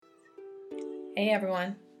Hey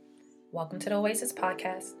everyone, welcome to the Oasis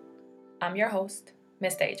Podcast. I'm your host,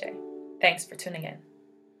 Miss AJ. Thanks for tuning in.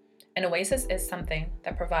 An oasis is something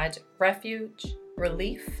that provides refuge,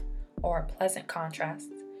 relief, or a pleasant contrast,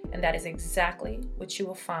 and that is exactly what you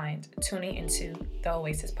will find tuning into the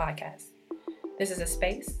Oasis Podcast. This is a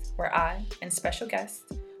space where I and special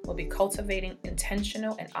guests will be cultivating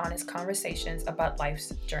intentional and honest conversations about life's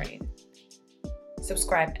journey.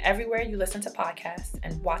 Subscribe everywhere you listen to podcasts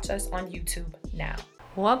and watch us on YouTube now.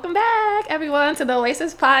 Welcome back, everyone, to the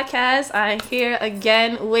Oasis Podcast. I'm here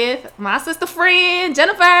again with my sister friend,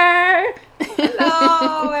 Jennifer.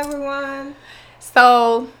 Hello, everyone.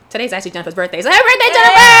 So, today's actually Jennifer's birthday. So, happy birthday,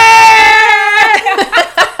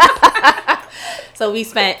 Jennifer! So, we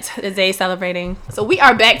spent the day celebrating. So, we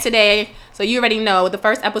are back today. So, you already know the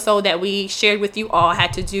first episode that we shared with you all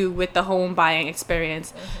had to do with the home buying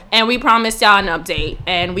experience. Mm-hmm. And we promised y'all an update.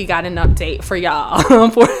 And we got an update for y'all.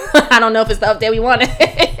 I don't know if it's the update we wanted.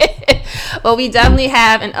 But we definitely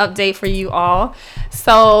have an update for you all.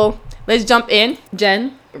 So, let's jump in.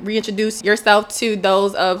 Jen, reintroduce yourself to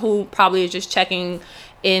those of who probably are just checking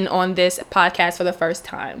in on this podcast for the first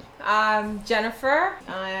time. I'm Jennifer,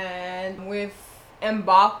 and we've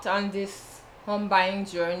embarked on this home buying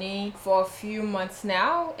journey for a few months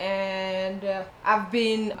now, and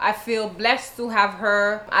I feel blessed to have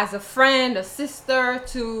her as a friend, a sister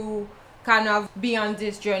to kind of be on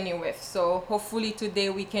this journey with. So hopefully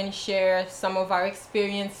today we can share some of our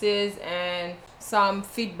experiences and some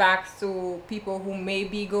feedback to people who may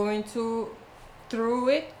be going through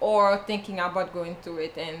it or thinking about going through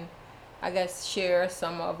it, and I guess share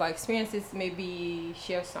some of our experiences, maybe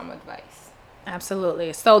share some advice.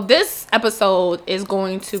 Absolutely. So this episode is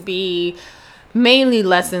going to be mainly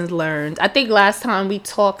lessons learned. I think last time we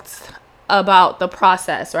talked about the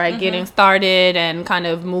process, right? Mm-hmm. Getting started and kind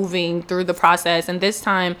of moving through the process. And this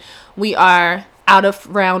time we are out of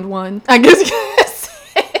round one, I guess you could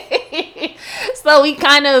say. So we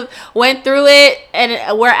kind of went through it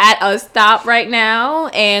and we're at a stop right now.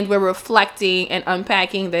 And we're reflecting and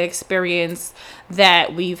unpacking the experience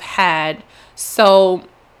that we've had. So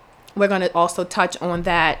we're going to also touch on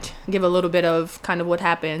that, give a little bit of kind of what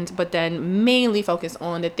happened, but then mainly focus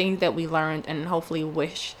on the things that we learned and hopefully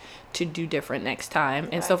wish to do different next time.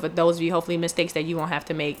 Right. And so for those of you, hopefully mistakes that you won't have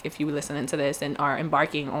to make if you listening to this and are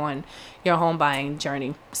embarking on your home buying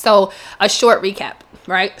journey. So a short recap,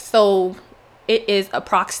 right? So it is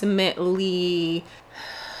approximately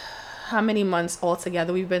how many months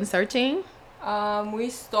altogether we've been searching? We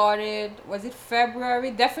started, was it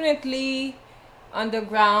February? Definitely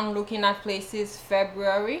underground looking at places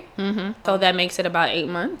February. Mm-hmm. So that makes it about 8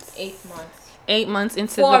 months. 8 months. 8 months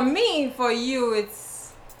into for me, for you,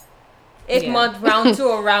 it's 8 month round 2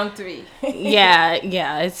 or round 3.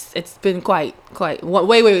 yeah. It's been quite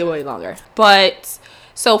way longer. But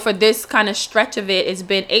so for this kind of stretch of it, it's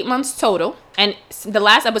been 8 months total. And the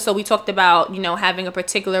last episode we talked about, having a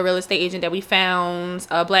particular real estate agent that we found,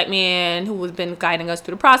 a black man who has been guiding us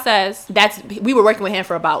through the process. We were working with him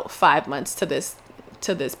for about 5 months to this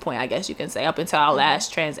point, I guess you can say. Up until our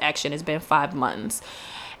last transaction, it's been 5 months.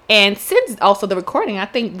 And since also the recording, I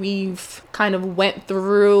think we've kind of went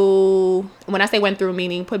through, when I say went through,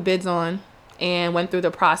 meaning put bids on and went through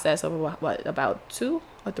the process of about 2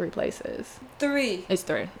 or 3 places? 3. It's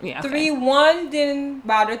 3. Yeah. Okay. 3. 1 didn't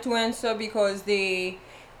bother to answer because they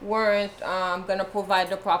weren't gonna provide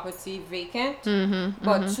the property vacant. Mm-hmm,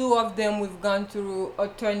 but 2 of them we've gone through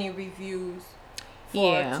attorney reviews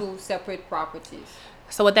for 2 separate properties.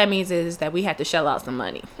 So what that means is that we had to shell out some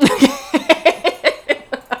money.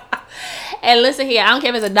 And listen here, I don't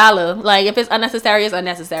care if it's $1. Like, if it's unnecessary, it's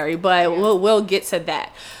unnecessary. But we'll get to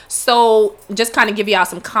that. So just kind of give y'all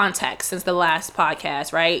some context since the last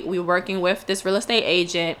podcast, right? We were working with this real estate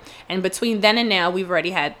agent. And between then and now, we've already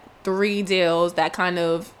had 3 deals that kind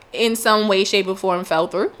of in some way, shape, or form fell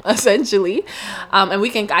through, essentially. And we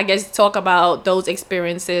can, I guess, talk about those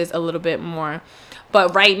experiences a little bit more.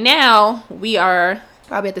 But right now, we are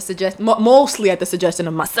probably mostly at the suggestion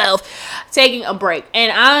of myself, taking a break.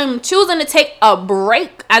 And I'm choosing to take a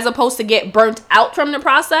break as opposed to get burnt out from the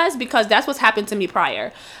process, because that's what's happened to me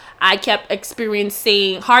prior. I kept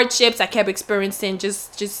experiencing hardships. I kept experiencing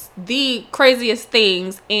just the craziest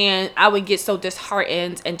things. And I would get so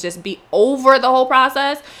disheartened and just be over the whole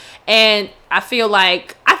process. And I feel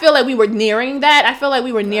like we were nearing that. I feel like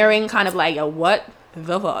we were nearing kind of like, what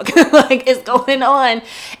the fuck like is going on?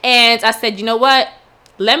 And I said, you know what?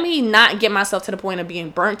 Let me not get myself to the point of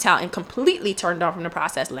being burnt out and completely turned off from the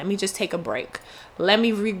process. Let me just take a break. Let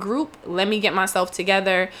me regroup. Let me get myself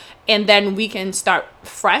together. And then we can start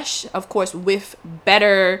fresh, of course, with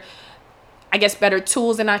better I guess, better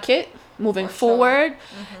tools in our kit moving forward,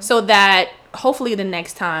 so that hopefully the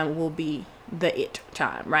next time will be the it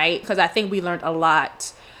time, right? Because I think we learned a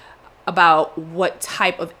lot about what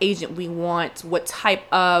type of agent we want, what type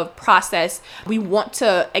of process we want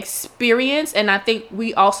to experience. And I think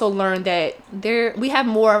we also learned that we have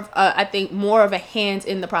more of more of a hand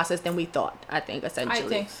in the process than we thought, I think, essentially. I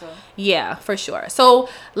think so. Yeah, for sure. So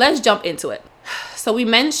let's jump into it. So we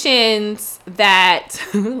mentioned that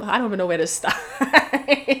I don't even know where to start.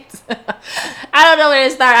 I don't know where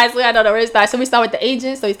to start. Actually, I don't know where to start. So we start with the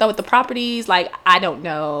agents. So we start with the properties. Like, I don't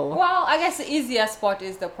know. Well, I guess the easiest part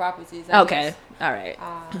is the properties. Okay. All right.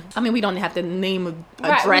 I mean, we don't have to name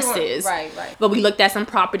addresses. Right. But we looked at some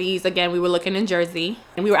properties. Again, we were looking in Jersey.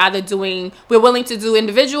 And we were we're willing to do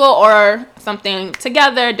individual or something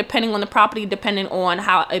together, depending on the property, depending on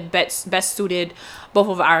how it best suited both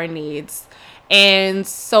of our needs. And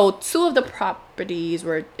so two of the properties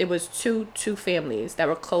it was two families that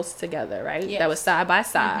were close together, right? Yes. That was side by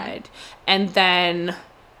side. And then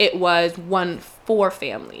it was 1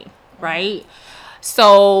 4-family, right?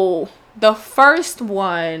 So the first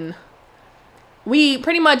one, we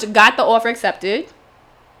pretty much got the offer accepted.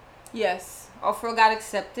 Yes. Offer got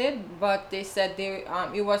accepted, but they said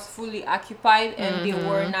it was fully occupied and they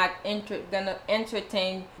were not gonna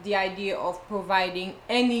entertain the idea of providing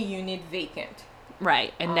any unit vacant.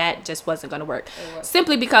 Right, and that just wasn't gonna work.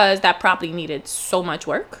 Simply because that property needed so much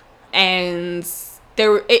work, and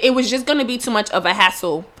it was just gonna be too much of a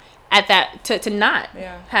hassle at that to not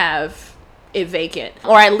have it vacant,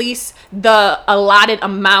 or at least the allotted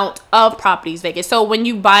amount of properties vacant. So when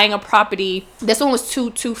you buying a property, this one was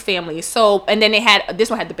two families. So, and then this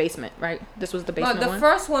one had the basement, right? This was the basement. No, the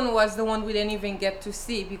first one was the one we didn't even get to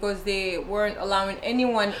see because they weren't allowing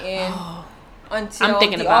anyone in until I'm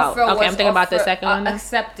thinking about the second one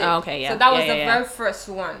accepted. Oh, okay, yeah. So that was the very first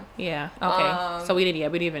one. Yeah. Okay. So we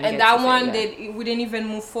didn't even. And that one, we didn't even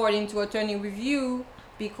move forward into attorney review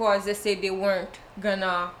because they said they weren't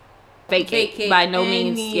gonna vacate by no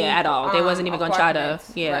means at all. They wasn't even gonna try to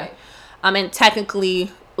right. And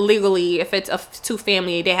technically, legally, if it's a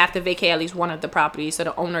 2-family, they have to vacate at least one of the properties so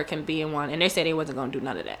the owner can be in one, and they said they wasn't gonna do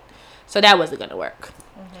none of that, so that wasn't gonna work.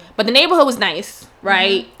 But the neighborhood was nice,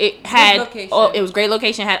 right? It had it was great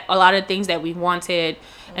location, had a lot of things that we wanted,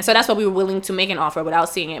 and so that's why we were willing to make an offer without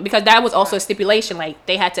seeing it, because that was also a stipulation, like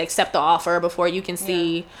they had to accept the offer before you can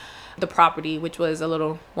see the property, which was a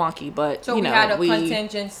little wonky, but so we had a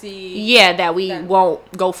contingency that we won't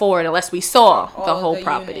go forward unless we saw the whole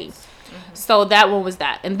property. So that one was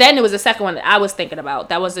that. And then there was a second one that I was thinking about.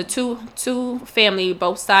 That was a two family,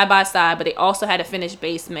 both side by side, but they also had a finished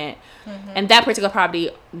basement. And that particular property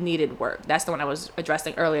needed work. That's the one I was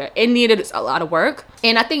addressing earlier. It needed a lot of work.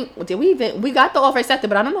 And I think, we got the offer accepted,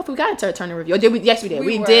 but I don't know if we got it to attorney review. Or did we? Yes, we did.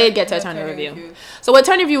 We did get to attorney review. So what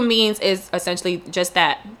attorney review means is essentially just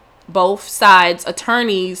that both sides'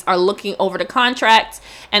 attorneys are looking over the contract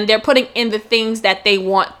and they're putting in the things that they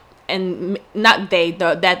want, and not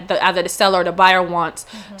either the seller or the buyer wants,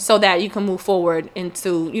 so that you can move forward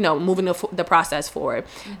into moving the process forward.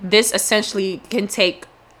 This essentially can take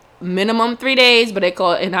minimum 3 days, but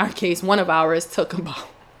in our case, one of ours took about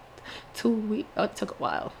 2 weeks. It took a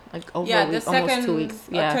while, like over a week, almost 2 weeks.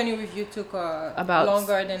 Attorney review took about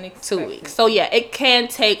longer than expected. 2 weeks. So it can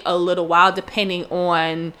take a little while depending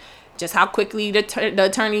on just how quickly the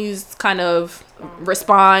attorneys kind of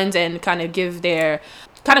respond and kind of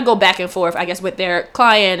go back and forth, I guess, with their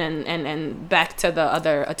client and back to the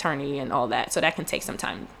other attorney and all that. So that can take some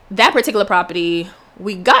time. That particular property,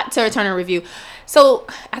 we got to attorney review. So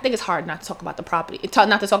I think it's hard not to talk about the property,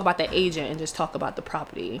 not to talk about the agent and just talk about the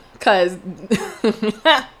property, because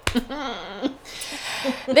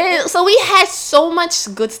so we had so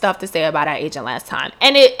much good stuff to say about our agent last time,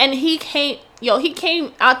 and he came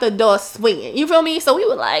out the door swinging. You feel me? So we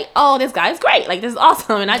were like, oh, this guy is great. Like, this is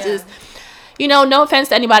awesome. And I just, no offense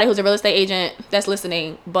to anybody who's a real estate agent that's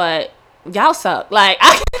listening, but y'all suck. Like,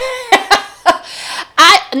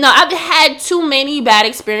 I've had too many bad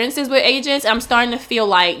experiences with agents. I'm starting to feel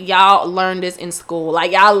like y'all learned this in school.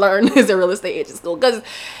 Like, y'all learned this in real estate agent school, because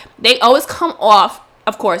they always come off,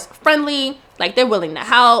 of course, friendly, like they're willing to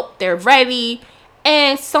help, they're ready,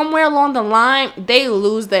 and somewhere along the line, they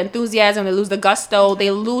lose the enthusiasm, they lose the gusto,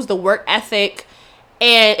 they lose the work ethic,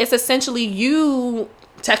 and it's essentially you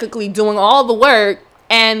technically doing all the work,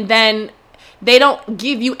 and then they don't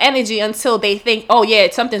give you energy until they think, oh yeah,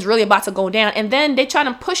 something's really about to go down, and then they try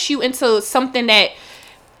to push you into something that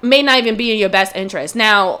may not even be in your best interest.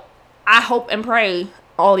 Now, I hope and pray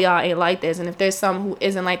all y'all ain't like this, and if there's some who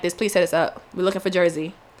isn't like this, please hit us up. We're looking for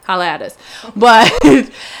Jersey. Holla at us. But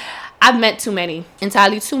I've met too many,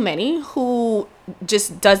 entirely too many, who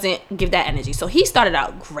just doesn't give that energy. So he started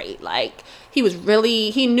out great. Like, he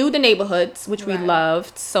knew the neighborhoods, which we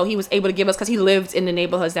loved. So he was able to give us, because he lived in the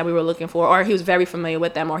neighborhoods that we were looking for, or he was very familiar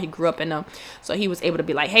with them, or he grew up in them. So he was able to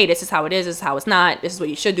be like, hey, this is how it is, this is how it's not, this is what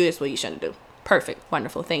you should do, this is what you shouldn't do. Perfect.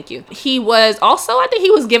 Wonderful. Thank you. He was also, I think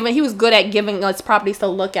he was good at giving us properties to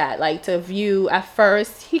look at, like to view. At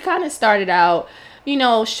first, he kind of started out,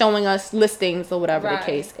 showing us listings or whatever the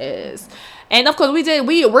case is. And of course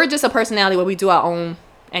we're just a personality where we do our own,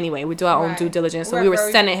 anyway, we do our own due diligence. So we were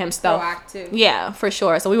sending him stuff. Proactive. Yeah, for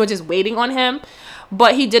sure. So we were just waiting on him,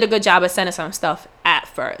 but he did a good job of sending some stuff at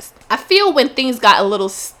first. I feel when things got a little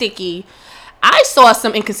sticky, I saw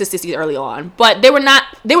some inconsistencies early on, but they were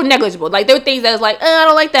negligible. Like, there were things that was like, I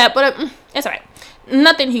don't like that, but it's all right.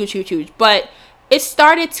 Nothing huge. But it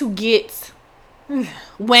started to get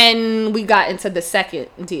when we got into the second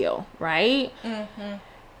deal, right? Mm-hmm.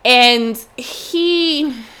 And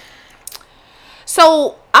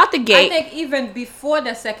so out the gate, I think even before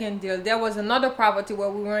the second deal, there was another property where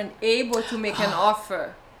we weren't able to make an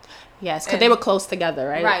offer. Yes, because they were close together,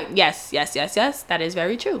 right? Right. Yes. That is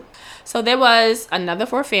very true. So there was another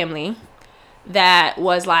 4-family that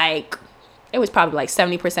was like, it was probably like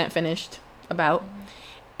 70% finished about.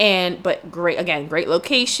 But great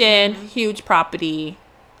location, huge property.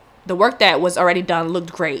 The work that was already done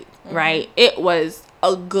looked great, right? It was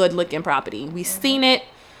a good looking property. We seen it.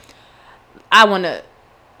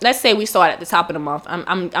 Let's say we saw it at the top of the month.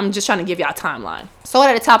 I'm just trying to give y'all a timeline. Saw it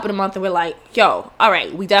at the top of the month and we're like, yo, all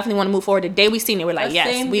right, we definitely want to move forward. The day we seen it, we're like,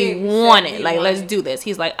 yes, we want it. Like, let's do this.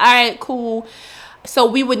 He's like, all right, cool. So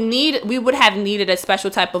we would have needed a special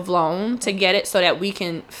type of loan to get it so that we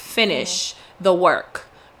can finish the work,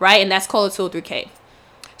 right? And that's called a 203K.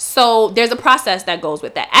 So there's a process that goes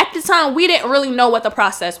with that. At the time, we didn't really know what the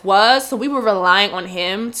process was, so we were relying on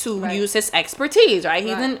him to use his expertise, right?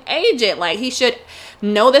 He's an agent. Like, he should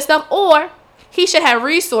know this stuff, or he should have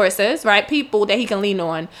resources, right? People that he can lean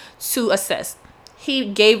on to assist.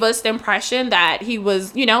 He gave us the impression that he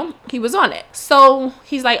was, he was on it. So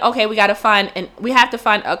he's like, okay, we have to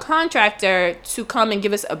find a contractor to come and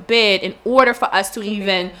give us a bid in order for us to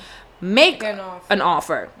even make an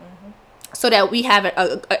offer. So that we have a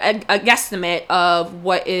guesstimate of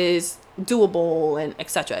what is doable and et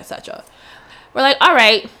cetera. We're like, all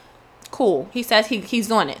right, cool. He says he's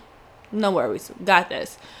on it. No worries. Got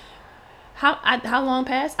this. How long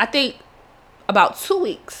passed? I think about 2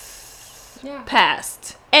 weeks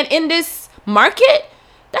passed. And in this market,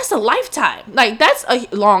 that's a lifetime. Like, that's a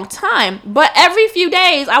long time. But every few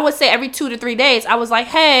days, I would say every 2 to 3 days, I was like,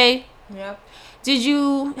 hey,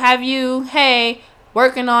 hey,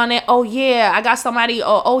 working on it. Oh yeah, I got somebody.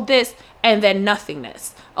 Oh this, and then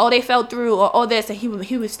nothingness. Oh, they fell through. Or oh this, and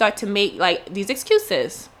he would start to make like these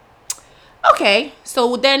excuses. Okay,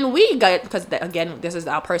 so then we got, because again, this is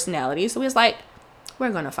our personality. So we was like,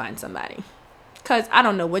 we're gonna find somebody, because I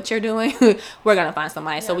don't know what you're doing. We're gonna find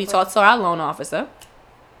somebody. So we talked to our loan officer,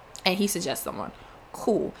 and he suggests someone.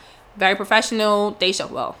 Cool, very professional.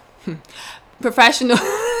 Professional.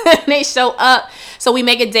 They show up. So we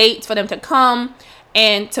make a date for them to come.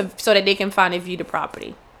 And so that they can find and view the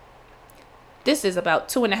property. This is about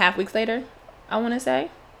 2.5 weeks later, I want to say.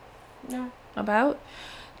 Yeah. About.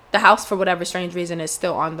 The house, for whatever strange reason, is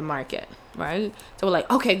still on the market, right? So we're like,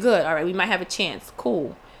 okay, good. All right, we might have a chance.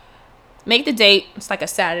 Cool. Make the date. It's like a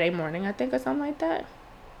Saturday morning, I think, or something like that.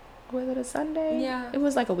 Was it a Sunday? Yeah. It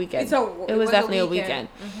was like a weekend. It was definitely a weekend.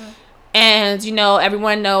 Mm-hmm. And,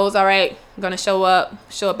 everyone knows, all right, I'm going to show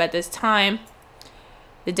up at this time.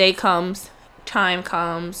 The day comes. Time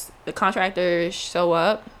comes, the contractors show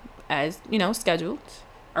up as scheduled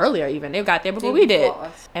earlier. Even they got there before we did,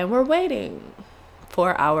 and we're waiting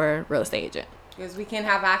for our real estate agent because we can't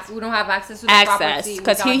have access. We don't have access to the property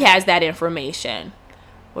because he has that information.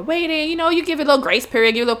 We're waiting. You give it a little grace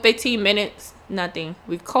period, give it a little 15 minutes. Nothing.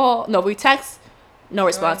 We text. No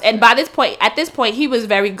response. And at this point, he was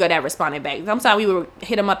very good at responding back. Sometimes we would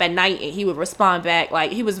hit him up at night and he would respond back.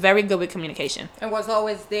 Like, he was very good with communication. And was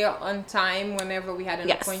always there on time whenever we had an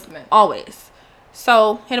appointment. Always.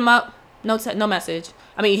 So, hit him up. No message.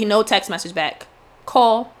 No text message back.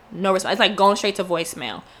 Call. No response. It's like going straight to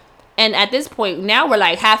voicemail. And at this point, now we're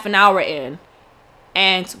like half an hour in.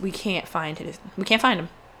 And we can't find him.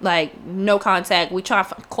 Like, no contact. We try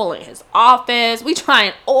calling his office. We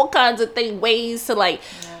trying all kinds of ways to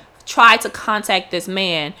try to contact this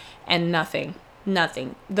man, and nothing.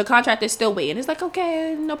 The contractor's still waiting. It's like,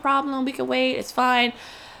 okay, no problem. We can wait. It's fine.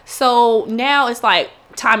 So now it's like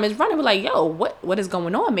time is running. We're like, yo, what is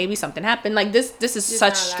going on? Maybe something happened. Like, this is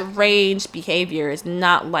such strange behavior. It's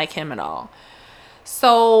not like him at all.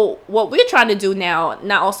 So what we're trying to do now,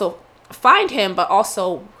 not also find him, but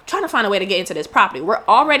also trying to find a way to get into this property. We're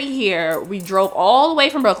already here. We drove all the way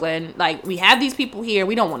from Brooklyn. Like, we have these people here.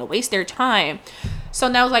 We don't want to waste their time. So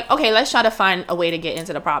now it's like, okay, let's try to find a way to get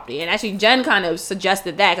into the property. And actually, Jen kind of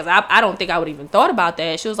suggested that, because I don't think I would even thought about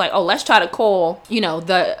that. She was like, oh, let's try to call, we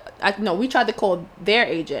tried to call their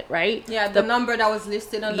agent, right? Yeah, the number that was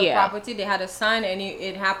listed on the property, they had a sign, and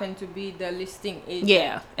it happened to be the listing agent.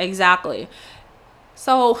 Yeah, exactly.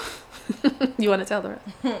 So, you want to tell them?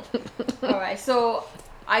 All right, so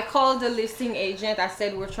I called the listing agent. I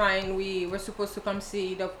said we were supposed to come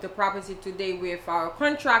see the property today with our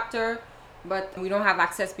contractor, but we don't have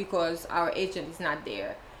access because our agent is not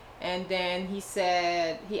there. And then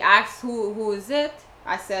he asked who is it.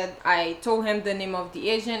 I told him the name of the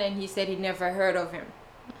agent, and he said he never heard of him.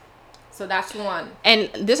 So that's one. And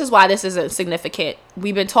this is why this isn't significant.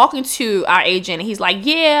 We've been talking to our agent. He's like,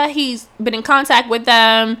 yeah, he's been in contact with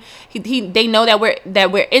them. They know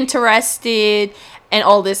that we're interested and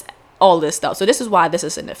all this stuff. So this is why this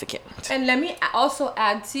is significant. And let me also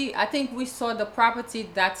add, I think we saw the property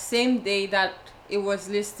that same day that it was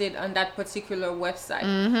listed on that particular website,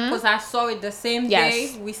 because I saw it the same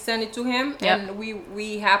day. We sent it to him, and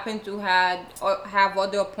we happened to have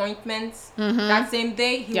other appointments that same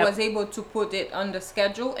day. He was able to put it on the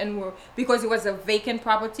schedule, and because it was a vacant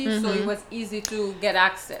property, so it was easy to get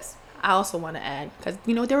access. I also want to add, because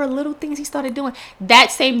there were little things he started doing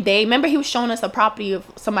that same day. Remember, he was showing us a property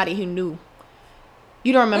of somebody he knew.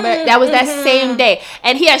 You don't remember? That was that same day.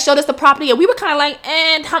 And he had showed us the property, and we were kind of like,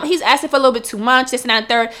 and he's asking for a little bit too much, this and that and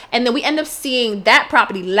third. And then we end up seeing that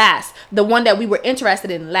property last, the one that we were interested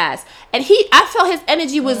in last. And I felt his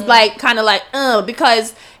energy was like, kind of like,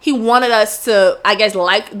 because he wanted us to, I guess,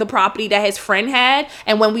 like the property that his friend had.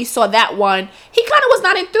 And when we saw that one, he kind of was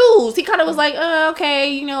not enthused. He kind of was like,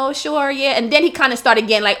 okay, sure, yeah. And then he kind of started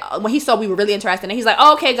getting like, when he saw we were really interested, and he's like,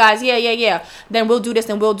 oh, okay, guys, yeah. Then we'll do this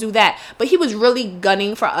and we'll do that. But he was really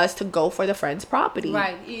gunning for us to go for the friend's property.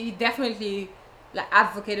 Right. He definitely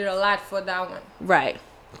advocated a lot for that one. Right.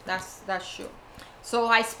 That's true. So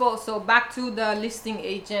back to the listing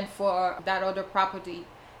agent for that other property.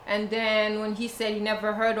 And then when he said he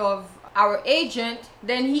never heard of our agent,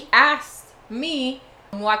 then he asked me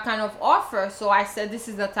what kind of offer. So I said, this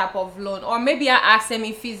is the type of loan. Or maybe I asked him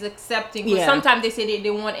if he's accepting. Because sometimes they say they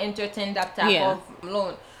won't entertain that type of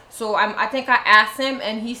loan. So I think I asked him,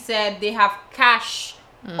 and he said they have cash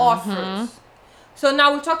offers. So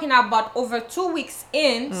now we're talking about over 2 weeks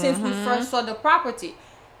in since we first saw the property.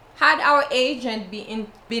 Had our agent been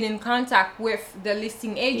in contact with the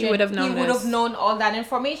listing agent, he would have known all that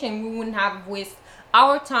information. We wouldn't have wasted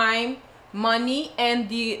our time, money, and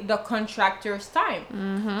the contractor's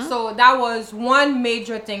time. So that was one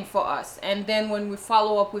major thing for us. And then when we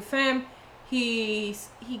follow up with him, he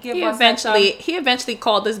eventually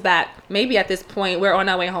called us back. Maybe at this point we're on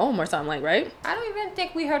our way home or something, like, right? I don't even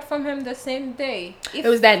think we heard from him the same day. It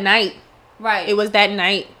was that night. Right. It was that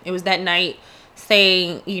night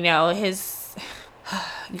saying, his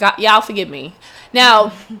y'all forgive me.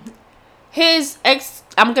 Now, his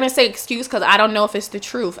I'm going to say excuse because I don't know if it's the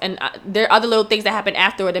truth. And there are other little things that happened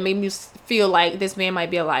afterward that made me feel like this man might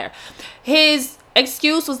be a liar. His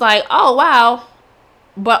excuse was like, oh, wow.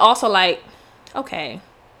 But also like, okay,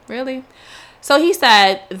 really? So he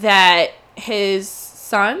said that his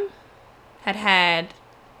son had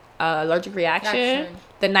allergic reaction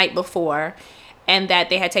the night before, and that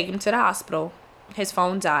they had taken him to the hospital. His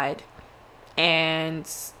phone died, and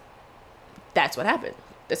that's what happened,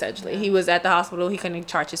 essentially. He was at the hospital. He couldn't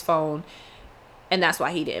charge his phone, and that's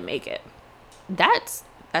why he didn't make it. That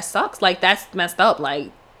sucks. Like, that's messed up.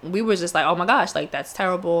 Like, we were just like, oh my gosh, like, that's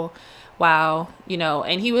terrible. Wow,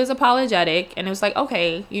 and he was apologetic, and it was like,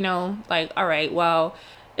 okay, like, all right, well,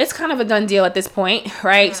 it's kind of a done deal at this point,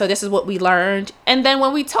 right? Yeah. So this is what we learned. And then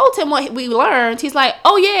when we told him what we learned, he's like,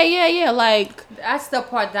 oh, yeah, like... That's the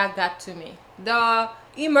part that got to me. The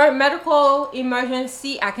medical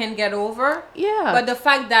emergency, I can get over. Yeah. But the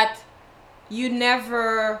fact that you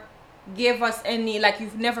never give us any, like,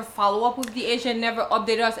 you've never follow up with the agent, never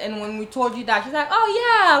update us, and when we told you that, she's like, oh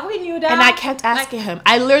yeah, we knew that. And I kept asking him.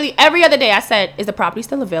 I literally every other day I said, is the property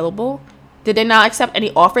still available? Did they not accept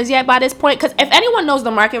any offers yet by this point? Because if anyone knows the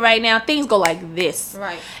market right now, things go like this.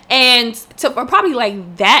 Right. And for probably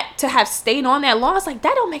like that to have stayed on that long, it's like,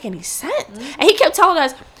 that don't make any sense. And he kept telling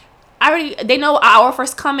us, they know our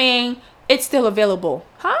offer's coming, it's still available.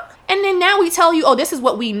 Huh? And then now we tell you, oh, this is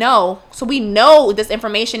what we know. So we know this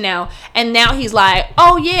information now. And now he's like,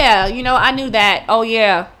 oh, yeah, I knew that. Oh,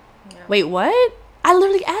 yeah. Wait, what? I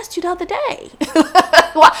literally asked you the other day.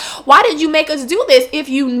 why did you make us do this if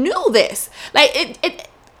you knew this? Like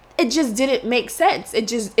it just didn't make sense. It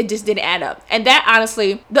just didn't add up. And that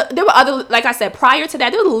honestly, there were other, like I said, prior to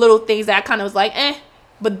that, there were little things that I kind of was like,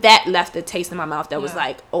 but that left a taste in my mouth that was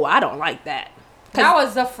like, oh, I don't like that. That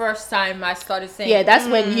was the first time I started saying. Yeah, that's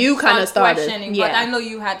when you kind of started. Yeah, but I know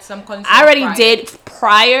you had some concerns. I already did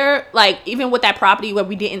prior, like even with that property where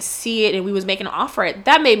we didn't see it and we was making an offer,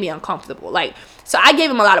 that made me uncomfortable. Like, so I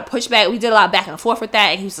gave him a lot of pushback. We did a lot of back and forth with that,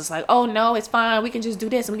 and he was just like, "Oh no, it's fine. We can just do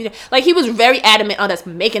this." And we can like he was very adamant on us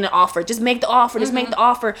making an offer. Just make the offer. Just make the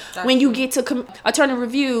offer. That's when you get to attorney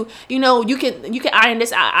review, you know, you can iron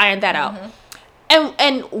this out, iron that out.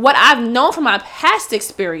 And what I've known from my past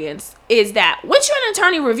experience is that once you're in an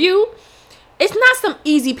attorney review, it's not some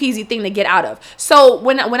easy peasy thing to get out of. So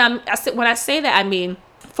when I say that, I mean,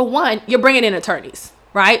 for one, you're bringing in attorneys,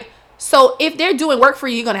 right? So if they're doing work for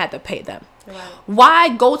you, you're gonna have to pay them. Right. Why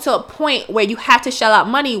go to a point where you have to shell out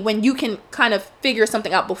money when you can kind of figure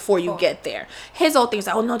something out before you get there? His whole thing is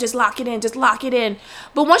like, oh no, just lock it in.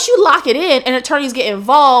 But once you lock it in and attorneys get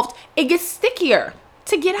involved, it gets stickier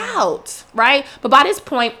to get out, right? But by this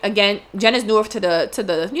point, again, Jen is newer to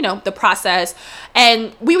the you know, the process,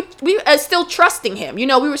 and we are still trusting him. You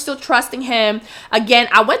know, we were still trusting him. Again,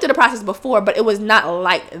 I went through the process before, but it was not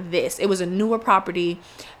like this. It was a newer property,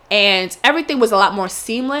 and everything was a lot more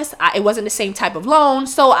seamless. It wasn't the same type of loan,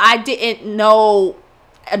 so I didn't know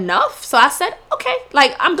enough. So I said, okay,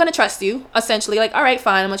 like, I'm gonna trust you, essentially. Like, all right,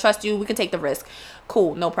 fine, I'm gonna trust you. We can take the risk.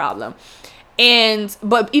 Cool, no problem.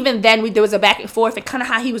 But even then, there was a back and forth, and kind of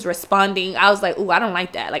how he was responding, I was like, ooh, I don't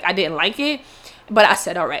like that. Like, I didn't like it, but I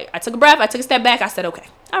said, all right. I took a breath. I took a step back. I said, okay,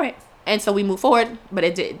 all right. And so we moved forward, but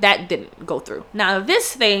that didn't go through. Now,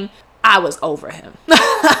 this thing, I was over him.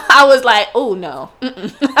 I was like, oh, no.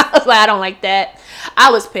 I was like, I don't like that.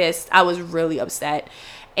 I was pissed. I was really upset.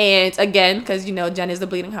 And again, because, you know, Jen is the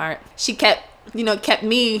bleeding heart. She kept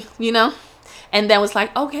me, you know. And then was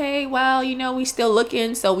like, okay, well, you know, we still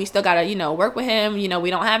looking, so we still gotta, you know, work with him. You know, we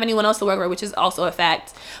don't have anyone else to work with, which is also a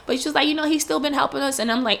fact. But she's like, you know, he's still been helping us. And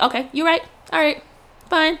I'm like, okay, you're right. All right,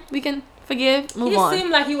 fine. We can forgive, move on. He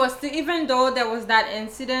seemed like he was still, even though there was that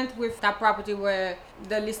incident with that property where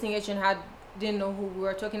the listing agent didn't know who we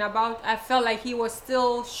were talking about. I felt like he was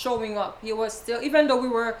still showing up. He was still, even though we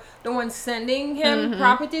were the ones sending him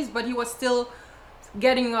properties, but he was still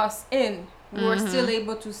getting us in. We were still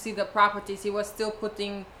able to see the properties. He was still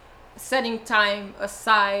setting time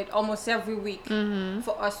aside almost every week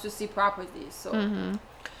for us to see properties.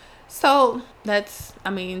 So that's, I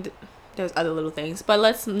mean, there's other little things, but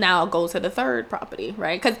let's now go to the third property,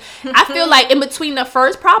 right? Because I feel like in between the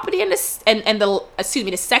first property and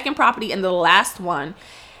the second property and the last one,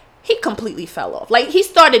 he completely fell off. Like, he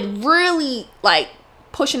started really like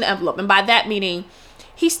pushing the envelope, and by that meaning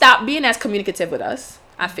he stopped being as communicative with us.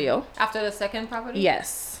 I feel after the second property.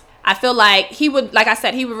 Yes, I feel like he would, like I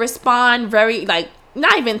said, he would respond very, like,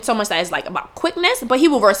 not even so much that it's like about quickness, but he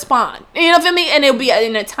will respond. You know what I mean? And it'll be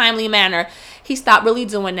in a timely manner. He stopped really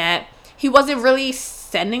doing that. He wasn't really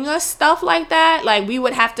sending us stuff like that. Like, we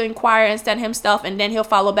would have to inquire and send him stuff, and then he'll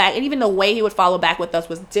follow back. And even the way he would follow back with us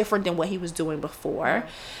was different than what he was doing before.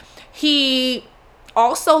 He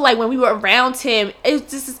also, like, when we were around him, it was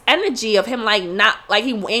just this energy of him, like, not, like,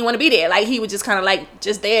 he ain't want to be there. Like, he was just kind of, like,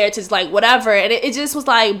 just there, just, like, whatever. And it just was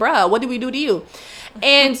like, bruh, what did we do to you?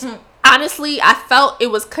 And honestly, I felt it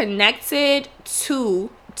was connected to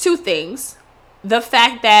two things. The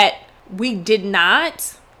fact that we did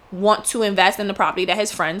not want to invest in the property that his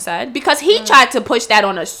friend said, because he tried to push that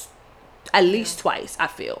on us at least twice, I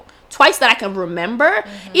feel. Twice that I can remember.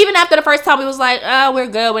 Even after the first time, we was like, oh, we're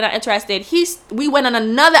good, we're not interested. We went on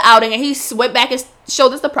another outing, and he went back and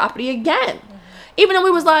showed us the property again. Even though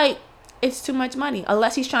we was like, it's too much money.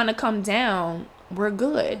 Unless he's trying to come down, we're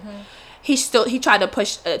good. He tried to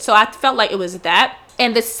push. So I felt like it was that.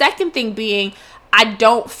 And the second thing being, I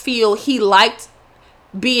don't feel he liked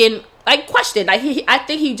being, like, questioned. Like, I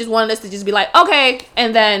think he just wanted us to just be like, okay,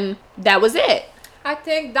 and then that was it. I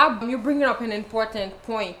think that you're bringing up an important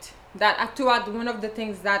point. That throughout one of the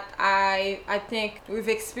things that I think we've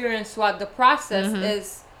experienced throughout the process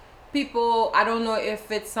is people, I don't know if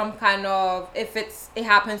it's some kind of, if it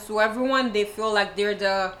happens to everyone, they feel like they're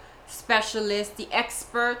the specialist, the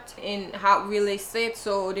expert in how real estate,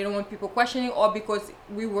 so they don't want people questioning, or because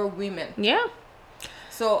we were women. Yeah.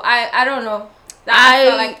 So I don't know. I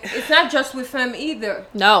feel like it's not just with him either.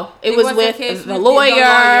 No, it was with the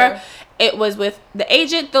lawyer. It was with the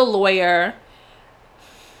agent, the lawyer.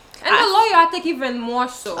 And the lawyer, I think, even more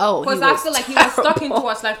so. Oh, because I feel like he was talking to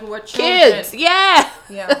us like we were children. Kids, yeah.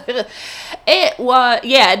 It was,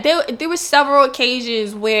 yeah. There were several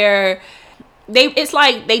occasions where it's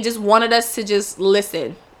like they just wanted us to just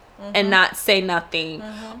listen and not say nothing,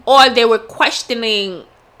 or they were questioning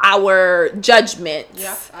our judgments.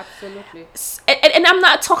 Yeah, absolutely. And I'm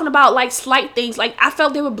not talking about like slight things. Like, I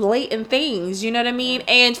felt they were blatant things, you know what I mean?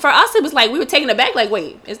 And for us, it was like we were taken aback, like,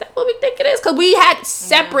 wait, is that what we think it is? Because we had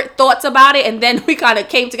separate thoughts about it, and then we kind of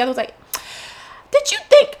came together. It was like, did you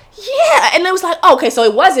think? Yeah. And it was like, okay, so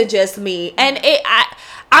it wasn't just me. And I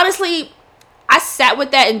honestly, I sat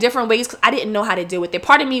with that in different ways because I didn't know how to deal with it.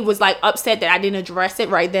 Part of me was like upset that I didn't address it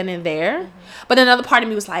right then and there. But another part of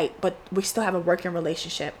me was like, but we still have a working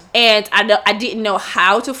relationship. And I didn't know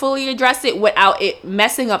how to fully address it without it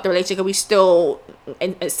messing up the relationship. We still,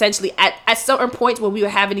 essentially, at certain points when we were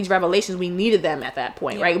having these revelations, we needed them at that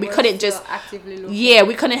point, right? We couldn't just,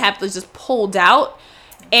 we couldn't have to just pulled out.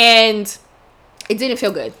 And it didn't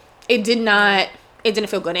feel good. It didn't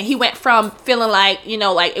feel good. And he went from feeling like, you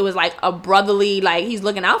know, like it was like a brotherly, like he's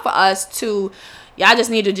looking out for us, to, y'all just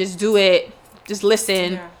need to just do it. Just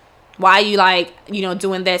listen. Yeah. Why are you like, you know,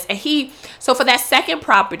 doing this? And so for that second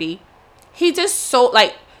property, he just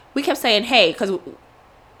like, we kept saying, hey, because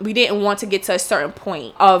we didn't want to get to a certain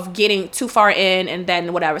point of getting too far in and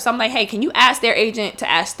then whatever. So I'm like, hey, can you ask their agent to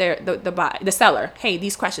ask the seller, hey,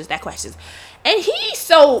 these questions, that questions. And he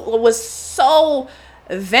was so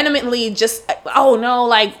vehemently just, oh no,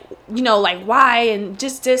 like, you know, like, why? And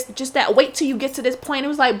just that, wait till you get to this point. It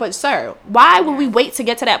was like, but sir, why would we wait to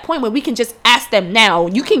get to that point when we can just ask them now?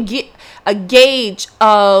 You can get a gauge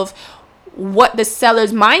of what the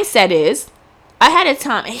seller's mindset is ahead of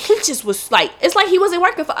time. And he just was like, it's like he wasn't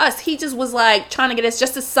working for us. He just was like trying to get us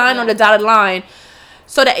just to sign on the dotted line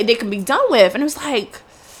so that they can be done with. And it was like,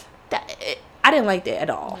 I didn't like that at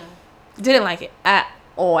all. Didn't like it at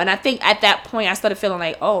all. And I think at that point I started feeling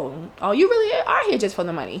like, oh, you really are here just for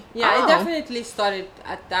the money. Yeah, it definitely started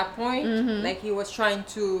at that point. Like, he was trying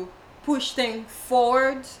to push things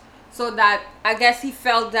forward, so that I guess he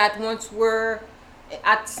felt that once we're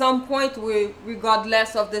at some point,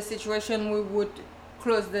 regardless of the situation, we would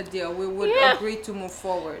close the deal. We would agree to move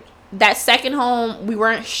forward. That second home, we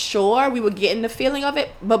weren't sure. We were getting the feeling of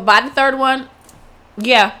it, but by the third one,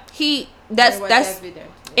 that's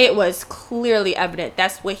evident. It was clearly evident.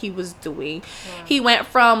 That's what he was doing. Yeah. He went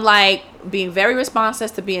from like being very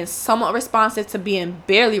responsive to being somewhat responsive to being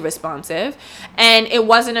barely responsive. And it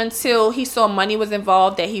wasn't until he saw money was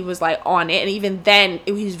involved that he was like on it. And even then,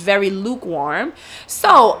 he was very lukewarm.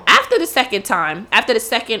 So after the second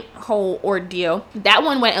whole ordeal, that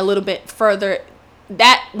one went a little bit further.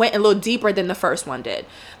 That went a little deeper than the first one did.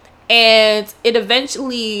 And it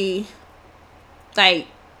eventually, like,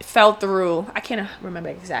 fell through. I can't remember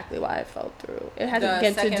exactly why it fell through. It had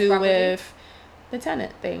to do with the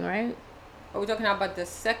tenant thing, right? Are we talking about the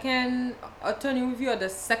second attorney review or the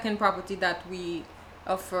second property that we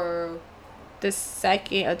offer? The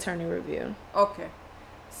second attorney review. Okay.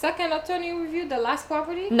 Second attorney review, the last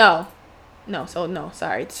property? No,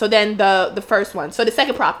 sorry. So then the first one. So the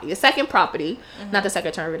second property, not the second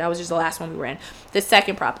attorney review. That was just the last one we ran. The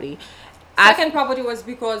second property. Second property was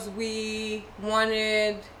because we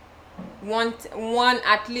wanted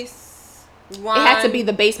at least one. It had to be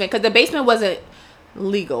the basement, because the basement wasn't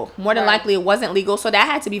legal. More than likely, it wasn't legal, so that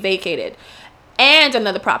had to be vacated. And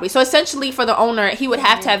another property. So essentially, for the owner, he would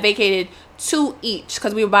have to have vacated 2 each,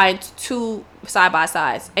 because we were buying 2 side by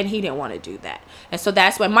sides, and he didn't want to do that. And so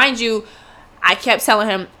that's when, mind you, I kept telling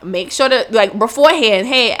him, make sure that, like, beforehand,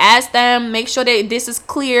 hey, ask them, make sure that this is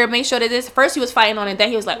clear, make sure that this. First, he was fighting on it, then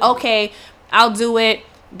he was like, okay, I'll do it,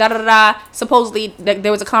 da-da-da. Supposedly,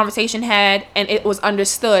 there was a conversation had, and it was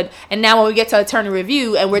understood. And now when we get to attorney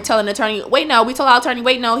review, and we're telling the attorney, wait, no, we told our attorney,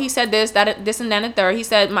 wait, no, he said this, that, this, and that, and third. He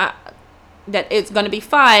said that it's going to be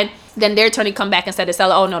fine. Then their attorney come back and said the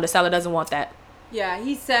seller, oh, no, the seller doesn't want that. Yeah,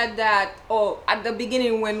 he said that, at the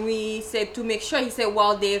beginning when we said to make sure, he said,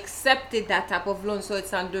 well, they accepted that type of loan, so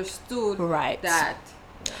it's understood that.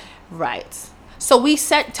 Yeah. Right. So we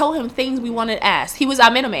told him things we wanted to ask. He was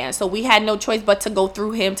our middleman, so we had no choice but to go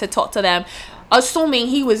through him to talk to them, assuming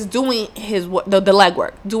he was doing the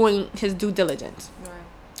legwork, doing his due diligence. Right.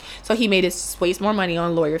 So he made us waste more money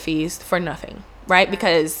on lawyer fees for nothing, right?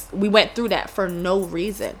 Because we went through that for no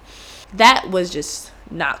reason. That was just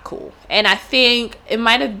not cool. And I think it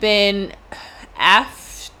might have been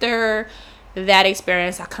after that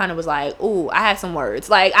experience, I kind of was like, ooh, I had some words.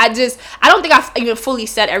 Like, I don't think I even fully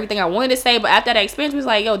said everything I wanted to say, but after that experience, it was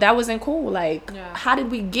like, yo, that wasn't cool. Like, how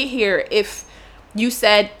did we get here? If you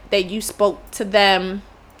said that you spoke to them,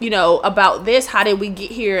 you know, about this, how did we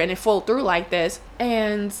get here and it fall through like this?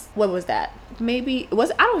 And what was that? Maybe I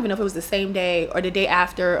don't even know if it was the same day or the day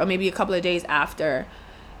after, or maybe a couple of days after.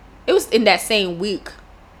 It was in that same week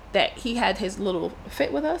that he had his little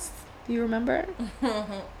fit with us? Do you remember?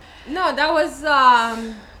 No, that was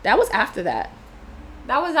After that.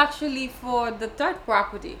 that was actually for the third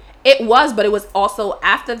property. It was, but it was also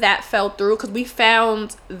after that fell through because we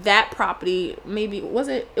found that property. Maybe it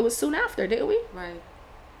was soon after, didn't we? Right.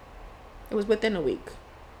 It was within a week.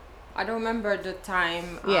 I don't remember the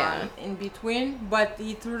time in between, but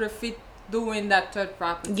he threw the fit doing that third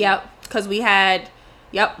property. Yep, because we had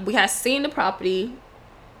seen the property.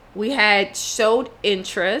 We had showed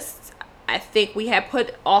interest. I think we had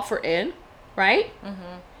put offer in, right?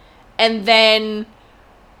 Mm-hmm. And then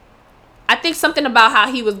I think something about how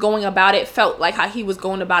he was going about it felt like how he was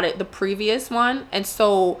going about it the previous one. And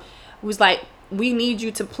so it was like, we need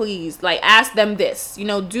you to please, like, ask them this,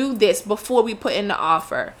 do this before we put in the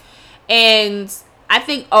offer. And I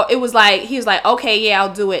think it was like, he was like, okay, yeah,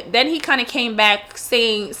 I'll do it. Then he kind of came back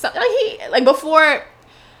saying something like before.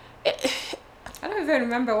 I don't even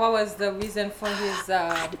remember what was the reason for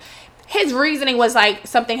his reasoning was like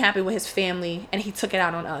something happened with his family and he took it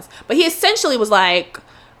out on us. But he essentially was like,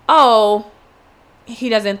 oh, he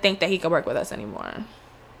doesn't think that he can work with us anymore.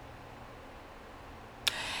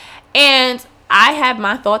 And I have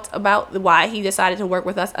my thoughts about why he decided to work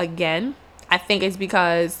with us again. I think it's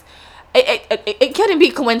because it couldn't be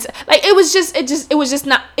coincidence. Like it was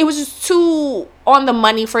just too on the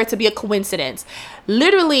money for it to be a coincidence.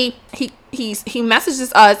 Literally, he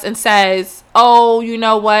messages us and says, "Oh, you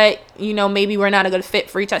know what? Maybe we're not a good fit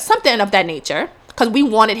for each other." Something of that nature, because we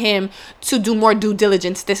wanted him to do more due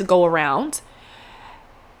diligence this go around.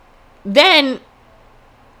 Then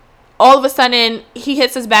all of a sudden, he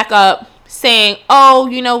hits us back up saying, "Oh,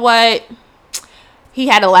 you know what? He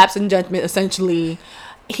had a lapse in judgment. Essentially,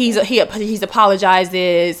 he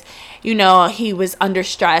apologizes. He was under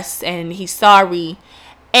stress and he's sorry,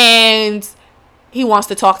 and he wants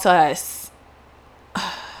to talk to us."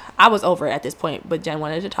 I was over it at this point, but Jen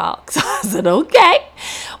wanted to talk, so I said, "Okay."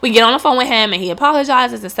 We get on the phone with him, and he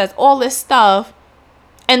apologizes and says all this stuff,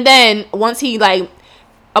 and then once he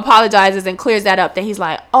apologizes and clears that up, then he's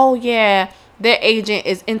like, "Oh yeah, their agent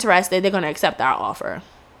is interested. They're gonna accept our offer."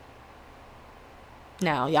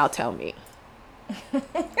 Now, y'all tell me.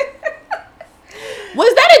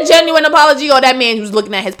 Was that a genuine apology, or that man was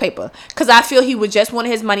looking at his paper? Because I feel he would just want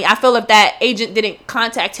his money. I feel if that agent didn't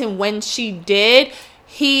contact him when she did,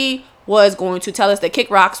 he was going to tell us to kick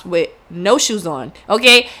rocks with no shoes on.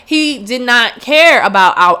 Okay? He did not care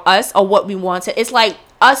about us or what we wanted. It's like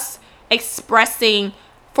us expressing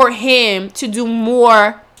for him to do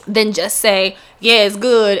more than just say, yeah, it's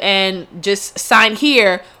good, and just sign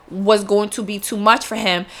here was going to be too much for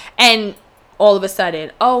him. And all of a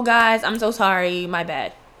sudden, "Oh guys, I'm so sorry, my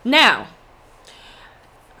bad." Now,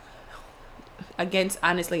 against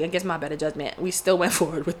my better judgment, we still went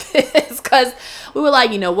forward with this because we were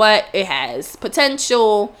like, you know what, it has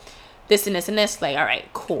potential, this and this and this. Like, all right,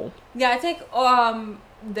 cool. Yeah, I think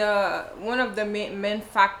the one of the main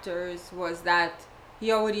factors was that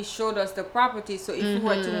he already showed us the property, so if we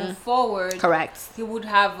were to move forward, correct, he would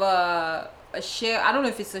have a share. I don't know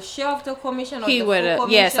if it's a share of the commission or he the would full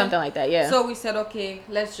commission. Yeah, something like that. Yeah. So we said, okay,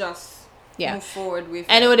 let's just move forward with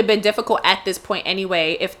and it would have been difficult at this point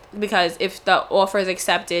anyway, because if the offer is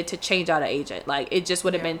accepted, to change out an agent, like it just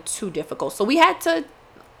would have been too difficult. So we had to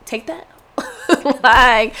take that.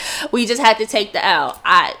 We just had to take the L.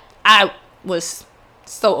 I was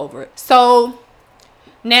so over it. So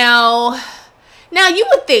now you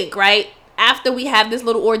would think, right, after we have this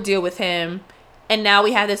little ordeal with him, and now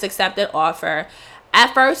we have this accepted offer,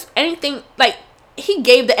 at first, anything, like, he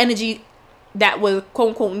gave the energy that was quote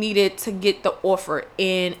unquote needed to get the offer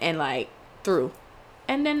in and like through,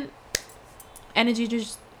 and then energy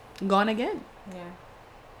just gone again.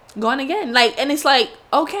 Gone again. Like, and it's like,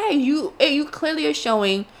 okay, you clearly are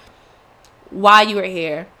showing why you are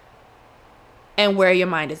here and where your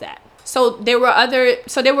mind is at. So there were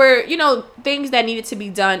things that needed to be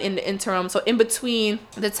done in the interim. So in between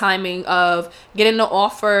the timing of getting the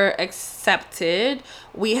offer accepted,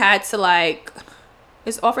 we had to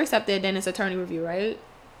it's offer accepted, then it's attorney review, right?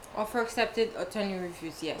 Offer accepted, attorney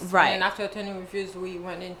reviews, yes. Right. And after attorney reviews, we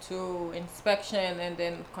went into inspection and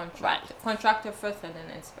then contract. Right. Contractor first and then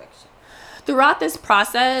inspection. Throughout this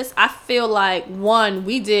process, I feel like, one,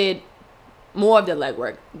 we did more of the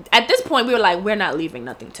legwork. At this point, we were like, we're not leaving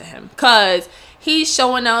nothing to him, because he's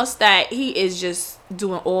showing us that he is just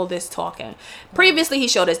doing all this talking. Previously, he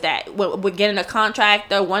showed us that we're getting a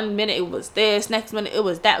contractor. 1 minute it was this, next minute it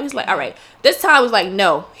was that. We was like, all right. This time it was like,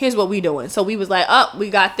 no, here's what we doing. So we was like, we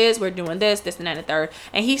got this, we're doing this and that and the third.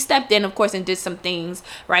 And he stepped in, of course, and did some things,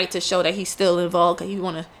 right, to show that he's still involved, because he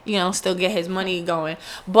want to, still get his money going.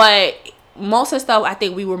 But most of the stuff I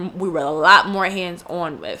think we were a lot more hands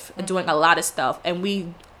on with doing a lot of stuff, and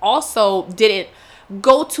we also didn't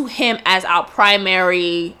go to him as our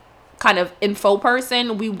primary kind of info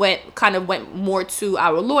person. We went more to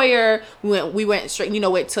our lawyer. We went straight,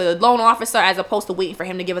 went to the loan officer, as opposed to waiting for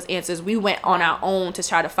him to give us answers. We went on our own to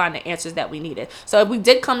try to find the answers that we needed. So if we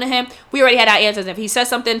did come to him, we already had our answers. If he says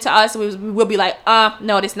something to us, we'll be like,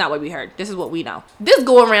 no, this is not what we heard. This is what we know. This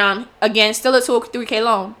go around, again, still a 2 or 3K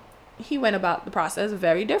loan. He went about the process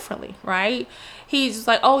very differently, right? He's just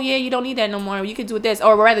like, oh yeah, you don't need that no more. You could do this,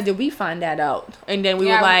 or rather, did we find that out? And then we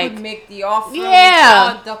were like, we could make the offer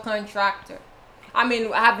yeah, without the contractor. I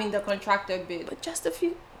mean, having the contractor bid, but just a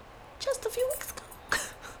few weeks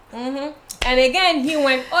ago. And again, he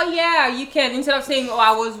went, oh yeah, you can. Instead of saying, oh,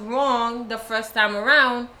 I was wrong the first time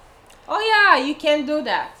around, oh yeah, you can do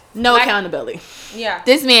that. No accountability. Yeah.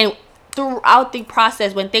 This man, throughout the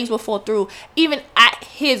process, when things would fall through, even at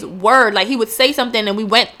his word, like he would say something and we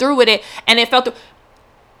went through with it and it fell through,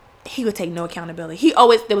 he would take no accountability.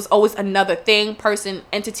 There was always another thing, person,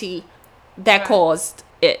 entity that caused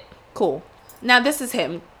it. Cool. Now this is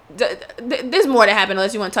him. There's more that happened,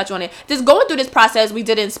 unless you want to touch on it. Just going through this process, we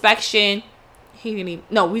did inspection.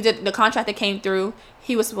 We did the contractor came through.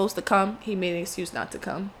 He was supposed to come. He made an excuse not to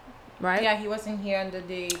come. Right? Yeah, he wasn't here on the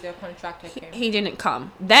day the contractor came. He didn't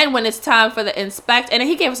come. Then when it's time for the inspect, and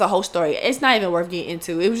he gave us a whole story. It's not even worth getting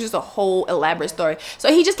into. It was just a whole elaborate story.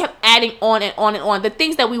 So he just kept adding on and on and on. The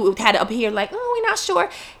things that we had up here, like, oh, we're not sure.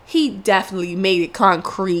 He definitely made it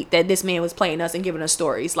concrete that this man was playing us and giving us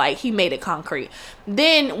stories. Like, he made it concrete.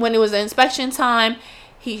 Then when it was the inspection time,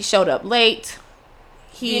 he showed up late.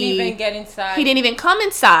 He didn't even get inside. He didn't even come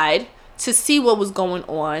inside to see what was going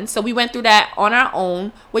on. So we went through that on our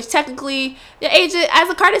own, which technically the agent, as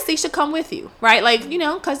a courtesy, should come with you, right? Like,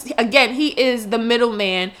 because again, he is the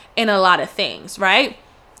middleman in a lot of things, right?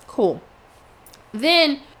 Cool.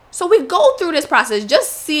 Then, so we go through this process,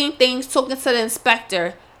 just seeing things, talking to the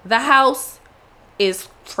inspector. The house is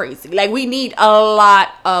crazy. Like, we need a lot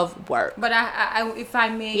of work. But I if I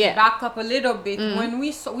may back up a little bit, when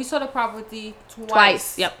we saw the property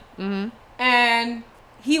twice. Yep. And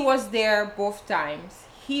he was there both times.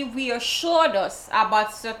 He reassured us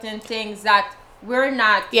about certain things that we're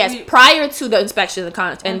not. Yes, prior to the inspection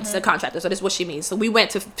and the contractor. So this is what she means. So we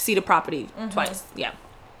went to see the property twice. Yeah.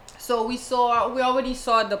 So we already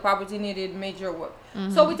saw the property needed major work.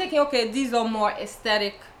 So we're thinking, okay, these are more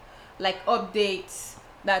aesthetic, like updates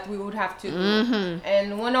that we would have to do.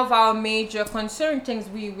 And one of our major concern things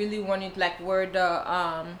we really wanted, like, were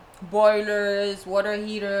the boilers, water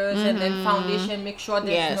heaters, and then foundation. Make sure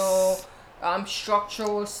there's no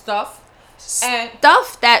structural stuff and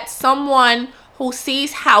stuff that someone who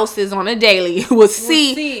sees houses on a daily will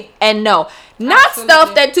see and know. Not Absolutely.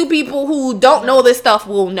 Stuff that two people who don't know this stuff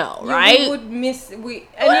will know, right? We would miss.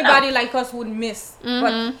 Anybody like us would miss,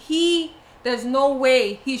 but there's no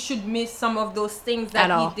way he should miss some of those things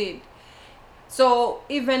that he did. So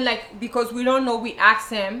even because we don't know, we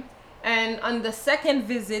asked him. And on the second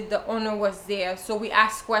visit, the owner was there. So we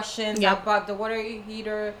asked questions about the water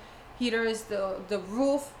heaters, the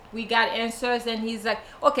roof. We got answers. And he's like,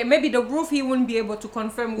 okay, maybe the roof he wouldn't be able to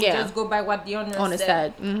confirm. We'll just go by what the owner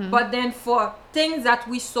said. But then for things that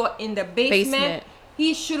we saw in the basement,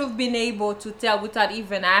 he should have been able to tell without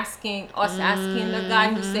even asking the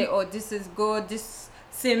guy who say, oh, this is good. This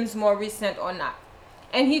seems more recent or not.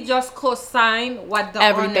 And he just co-signed what the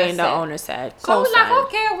owner said. So we're like,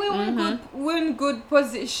 okay, we're in good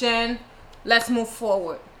position. Let's move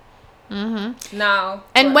forward. Now.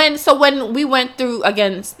 And when we went through,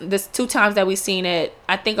 again, this 2 times that we seen it,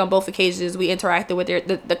 I think on both occasions we interacted with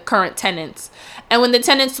the current tenants. And when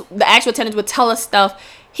the actual tenants would tell us stuff,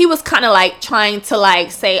 he was kind of like trying to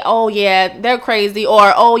say, oh yeah, they're crazy,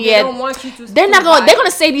 or oh yeah, they don't want you to. They're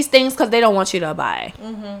gonna say these things because they don't want you to buy.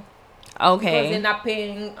 Okay. Because they're not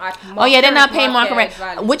paying. They're not paying market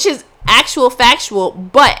rent, which is factual.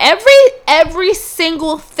 But every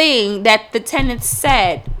single thing that the tenants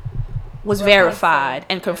said was verified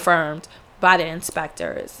and confirmed by the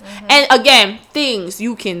inspectors. And again, things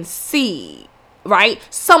you can see, right?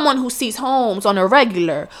 Someone who sees homes on a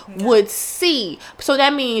regular would see. So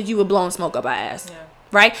that means you were blowing smoke up our ass. Yeah.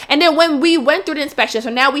 Right? And then when we went through the inspection,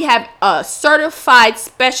 so now we have a certified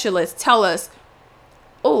specialist tell us,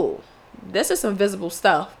 oh, this is some visible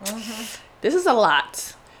stuff. This is a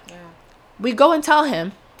lot. Yeah. We go and tell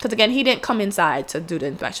him, because again, he didn't come inside to do the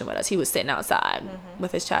inspection with us. He was sitting outside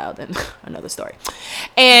with his child, and another story.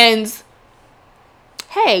 And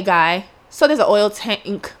hey, guy, so there's an oil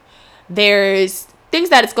tank. There's things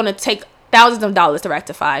that it's gonna take thousands of dollars to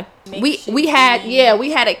rectify. We had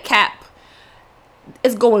a cap.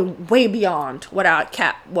 is going way beyond what our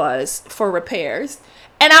cap was for repairs.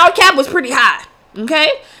 And our cap was pretty high, okay?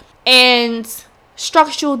 And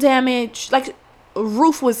structural damage, like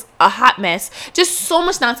roof was a hot mess. Just so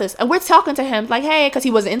much nonsense. And we're talking to him like, hey, because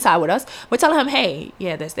he wasn't inside with us. We're telling him, hey,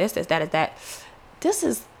 yeah, this, that. This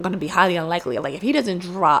is going to be highly unlikely. Like, if he doesn't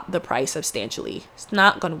drop the price substantially, it's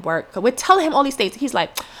not going to work. We're telling him all these things. He's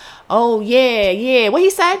like, oh, yeah. What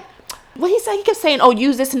he said? He kept saying, oh,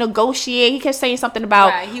 use this to negotiate. He kept saying something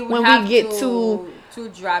about when we get to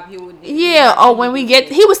drop, he would when we get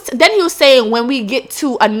he was saying when we get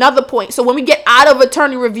to another point, so when we get out of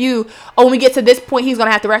attorney review or when we get to this point, he's gonna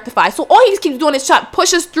have to rectify. So all he keeps doing is try to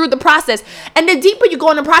push us through the process, and the deeper you go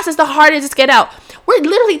in the process, the harder it is to get out. We're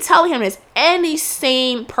literally telling him this. Any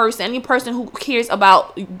sane person, any person who cares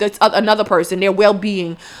about another person, their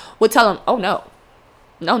well-being, would tell him, oh no,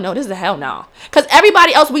 this is a hell no. Because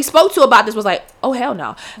everybody else we spoke to about this was like, oh hell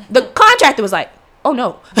no. The contractor was like, oh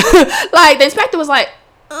no. Like, the inspector was like,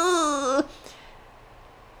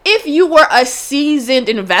 if you were a seasoned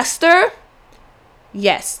investor,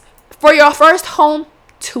 yes. For your first home,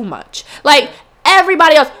 too much. Like,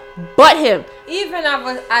 everybody else but him. Even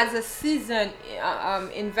as a seasoned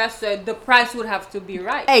investor, the price would have to be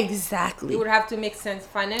right. Exactly. It would have to make sense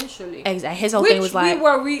financially. Exactly. His whole thing was like, we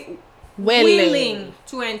were willing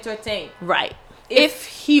to entertain. Right. If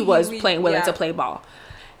he was willing to play ball.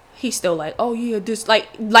 He's still like, oh yeah, this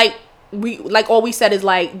all we said is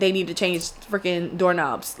like they need to change freaking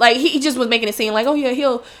doorknobs. Like, he just was making it seem like, oh yeah,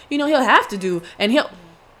 he'll have to do, and he'll.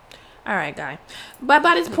 All right, guy. But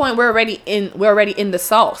by this point, we're already in the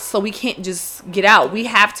sauce, so we can't just get out. We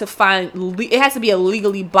have to it has to be a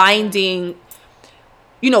legally binding,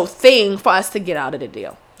 thing for us to get out of the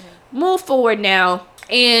deal. Move forward now,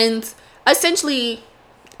 and essentially,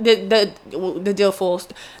 the deal falls.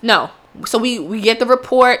 No. So we get the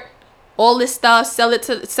report, all this stuff, send it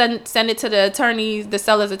to the attorney, the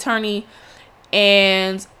seller's attorney,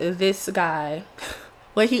 and this guy,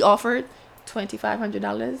 what he offered,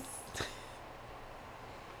 $2,500.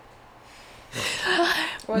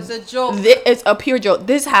 Was a joke. It's a pure joke.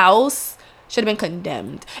 This house should have been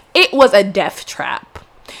condemned. It was a death trap.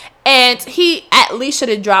 And he at least should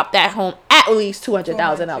have dropped that home at least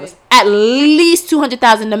 $200,000. At least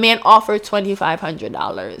 $200,000. The man offered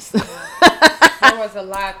 $2,500. There was a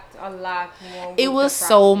lot more. It was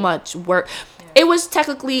so much work. Yeah. It was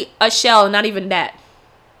technically a shell, not even that.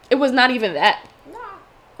 It was not even that.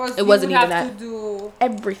 No, it wasn't even that. To do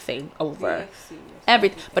everything over.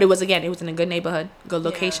 Everything, but it was in a good neighborhood, good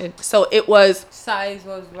location. Yeah. So it was size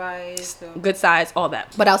was right, so. Good size, all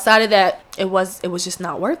that. But outside of that, it was just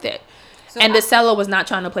not worth it. So and the seller was not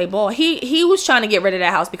trying to play ball. He was trying to get rid of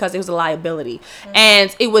that house because it was a liability,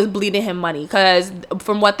 and it was bleeding him money. Because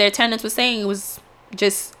from what their tenants were saying, it was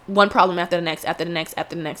just one problem after the next, after the next,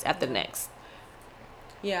 after the next, after the next.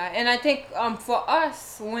 Yeah, and I think for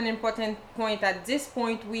us, one important point at this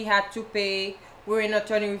point, we had to pay. We're in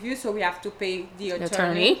attorney review, so we have to pay the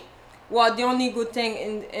attorney. Well, the only good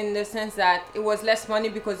thing in the sense that it was less money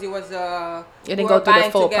because it was it didn't go through the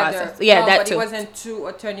full process. Yeah, that too. It wasn't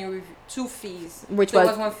two fees. Which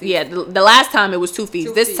was one fee. Yeah, the last time it was two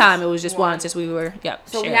fees. This time it was just one since we were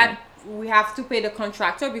So sharing. we have to pay the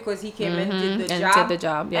contractor because he came and did the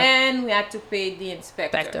job. Yeah. And we had to pay the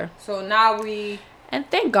inspector. So now And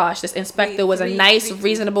thank gosh, this inspector was a nice,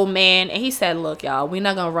 reasonable man. And he said, look, y'all, we're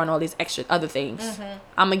not going to run all these extra other things.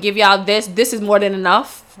 I'm going to give y'all this. This is more than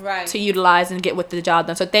enough to utilize and get with the job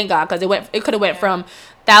done. So thank God, because it could have went from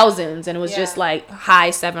thousands and it was just like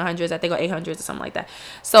high 700s, I think, or 800s or something like that.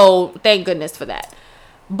 So thank goodness for that.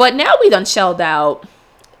 But now we done shelled out,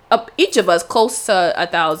 each of us, close to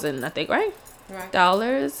 $1,000, I think, right?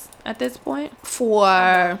 Dollars at this point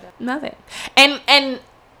for nothing. And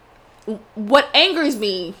what angers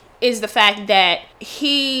me is the fact that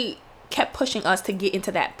he kept pushing us to get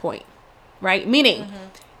into that point, right? Meaning,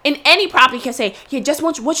 in any property, you can say, yeah, just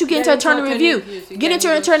once you get into attorney review, get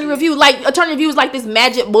into attorney review. Like, attorney review is like this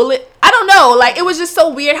magic bullet. I don't know. Like, it was just so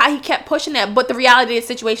weird how he kept pushing that. But the reality of the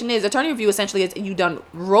situation is, attorney review essentially is you done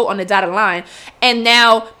wrote on the dotted line. And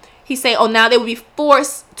now he's saying, oh, now they will be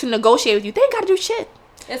forced to negotiate with you. They ain't got to do shit.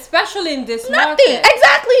 Especially in this Nothing. market.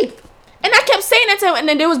 Exactly. And I kept saying that to him, and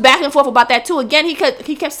then there was back and forth about that too. Again, he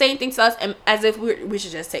kept saying things to us and as if we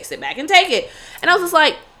should just sit back and take it. And I was just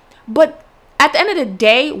like, but at the end of the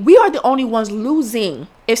day, we are the only ones losing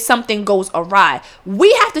if something goes awry.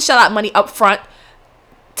 We have to shell out money up front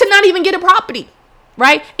to not even get a property,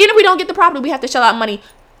 right? Even if we don't get the property, we have to shell out money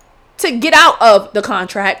to get out of the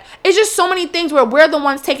contract. It's just so many things where we're the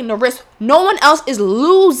ones taking the risk. No one else is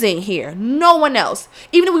losing here. No one else.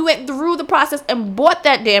 Even if we went through the process and bought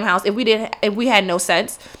that damn house, if we had no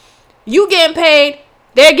sense, you getting paid,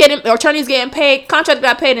 attorneys getting paid, contractor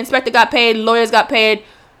got paid, inspector got paid, lawyers got paid,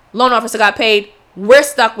 loan officer got paid. We're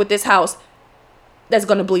stuck with this house that's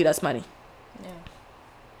gonna bleed us money. Yeah.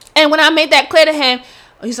 And when I made that clear to him,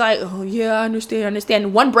 he's like, oh yeah, I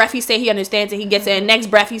understand. One breath he's saying he understands and he gets it, and next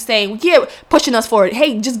breath he's saying, yeah, pushing us forward.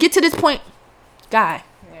 Hey, just get to this point. Guy.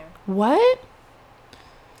 Yeah. What?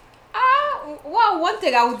 Well, one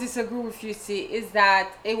thing I would disagree with you, see, is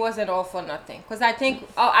that it wasn't all for nothing. Because I think,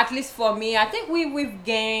 at least for me, I think we've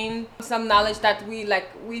gained some knowledge that we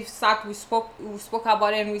spoke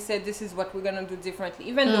about it, and we said this is what we're gonna do differently.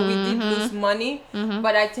 Even though we did lose money,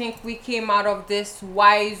 but I think we came out of this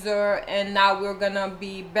wiser, and now we're gonna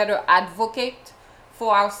be better advocate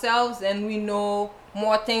for ourselves, and we know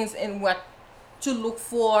more things in what to look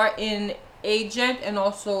for in agent and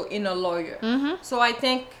also in a lawyer. So I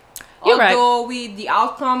think. Although the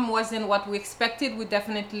outcome wasn't what we expected, we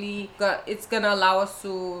definitely it's gonna allow us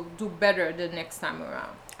to do better the next time around.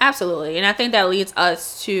 Absolutely, and I think that leads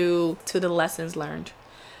us to the lessons learned.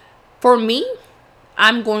 For me,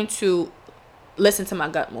 I'm going to listen to my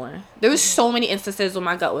gut more. There was so many instances where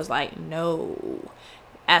my gut was like, no,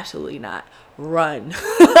 absolutely not. Run.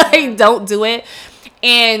 Like, don't do it.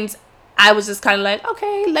 And I was just kind of like,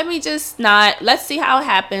 okay, let's see how it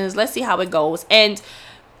happens. Let's see how it goes. And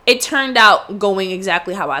it turned out going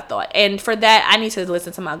exactly how I thought. And for that, I need to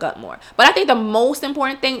listen to my gut more. But I think the most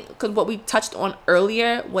important thing, because what we touched on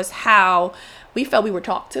earlier, was how we felt we were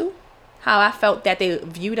talked to. How I felt that they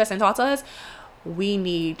viewed us and talked to us. We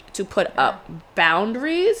need to put up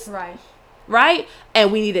boundaries. Right?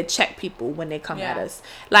 And we need to check people when they come at us.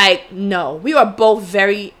 Like, no. We are both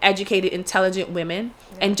very educated, intelligent women.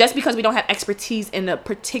 And just because we don't have expertise in a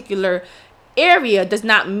particular area does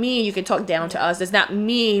not mean you can talk down to us, does not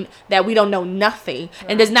mean that we don't know nothing,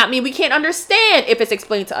 and does not mean we can't understand if it's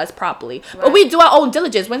explained to us properly. But we do our own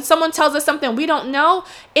diligence. When someone tells us something we don't know,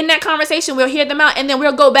 in that conversation we'll hear them out, and then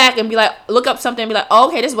we'll go back and be like, look up something and be like, oh,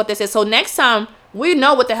 okay, this is what this is, so next time we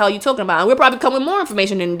know what the hell you're talking about, and we'll probably come with more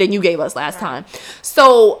information than you gave us last time.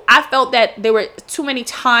 So I felt that there were too many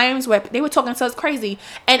times where they were talking to us crazy,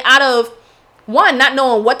 and out of one, not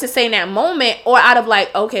knowing what to say in that moment, or out of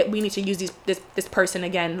like, okay, we need to use this person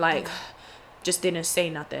again, like, just didn't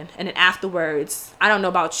say nothing. And then afterwards, I don't know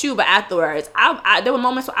about you, but afterwards, I there were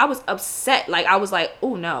moments where I was upset. Like, I was like,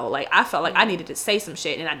 oh no, like, I felt like I needed to say some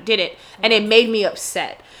shit, and I didn't, and it made me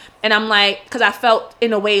upset. And I'm like, because I felt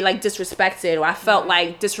in a way like disrespected, or I felt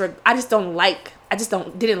like didn't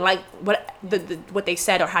like what they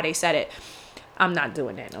said or how they said it. I'm not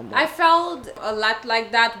doing that no more. I felt a lot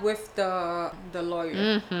like that with the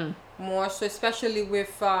lawyer. More so, especially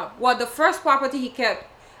with the first property, he kept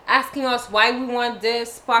asking us why we want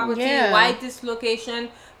this property, why this location.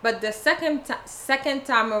 But the second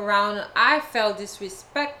time around, I felt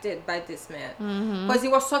disrespected by this man, because he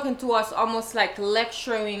was talking to us almost like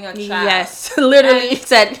lecturing a child. Yes, literally, he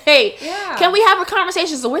said, "Hey, can we have a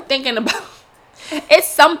conversation?" So we're thinking about. It's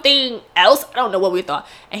something else. I don't know what we thought.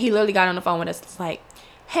 And he literally got on the phone with us. It's like,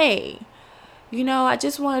 hey, I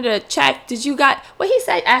just wanted to check. Did you got what he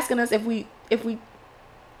said? Asking us if we it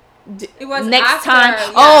was next after, time.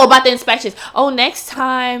 Yeah. Oh, about the inspections. Oh, next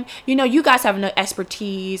time, you guys have enough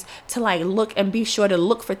expertise to like look and be sure to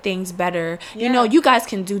look for things better. Yeah. You guys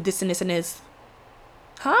can do this and this and this.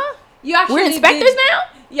 Huh? We're inspectors now?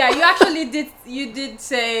 Yeah, you actually did. You did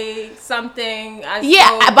say something. By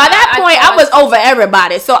that point, I was over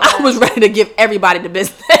everybody, so I was ready to give everybody the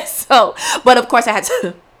business. So, but of course, I had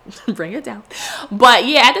to bring it down. But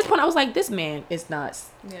yeah, at this point, I was like, this man is nuts.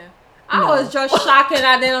 Yeah, I was just shocked,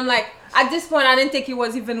 and then I'm like, at this point, I didn't think it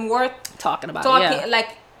was even worth talking about.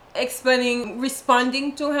 Like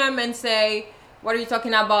responding to him and say, what are you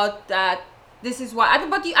talking about? That. This is why.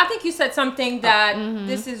 I think you said something that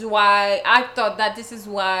this is why. I thought that this is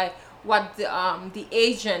why what the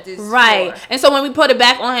agent is right. For. And so when we put it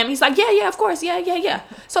back on him, he's like, yeah, of course, yeah.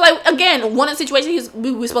 So like again, one of the situations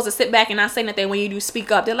we were supposed to sit back and not say nothing. When you do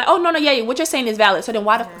speak up, they're like, oh no, yeah, what you're saying is valid. So then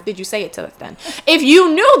why the fuck did you say it to us then? If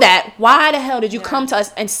you knew that, why the hell did you come to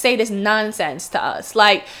us and say this nonsense to us?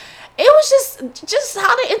 Like. It was just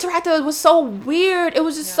how they interacted was so weird. It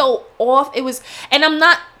was just so off. It was, and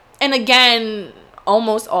again,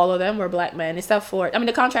 almost all of them were black men, except for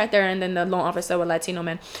the contractor and then the loan officer were Latino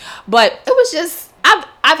men. But it was just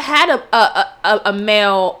I've had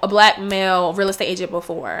a black male real estate agent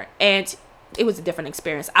before, and it was a different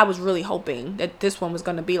experience. I was really hoping that this one was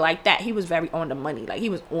going to be like that. He was very on the money. Like, he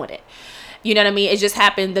was on it. You know what I mean? It just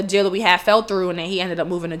happened. The deal that we had fell through, and then he ended up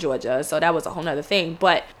moving to Georgia. So that was a whole nother thing.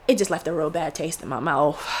 But it just left a real bad taste in my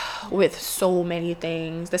mouth with so many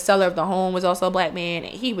things. The seller of the home was also a black man,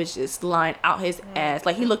 and he was just lying out his ass.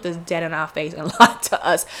 Like, he looked us dead in our face and lied to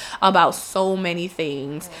us about so many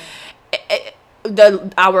things.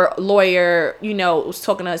 Our lawyer, you know, was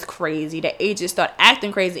talking to us crazy. The agent started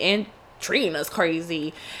acting crazy and treating us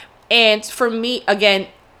crazy. And for me, again,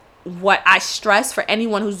 what I stress for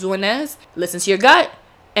anyone who's doing this, listen to your gut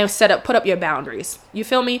and put up your boundaries. You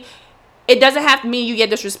feel me? It doesn't have to mean you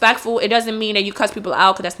get disrespectful. It doesn't mean that you cuss people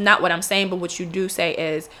out, because that's not what I'm saying. But what you do say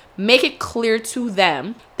is make it clear to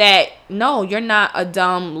them that, no, you're not a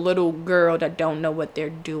dumb little girl that don't know what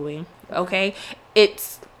they're doing. Okay?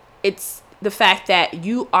 It's the fact that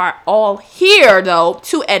you are all here, though,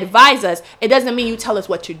 to advise us. It doesn't mean you tell us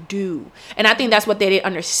what to do. And I think that's what they didn't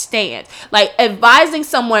understand. Like, advising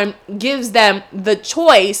someone gives them the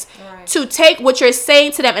choice to take what you're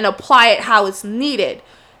saying to them and apply it how it's needed.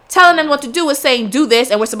 Telling them what to do is saying, do this,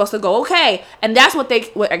 and we're supposed to go, okay. And that's what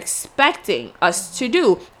they were expecting us to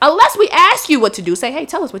do. Unless we ask you what to do, say, hey,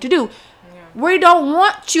 tell us what to do. We don't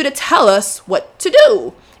want you to tell us what to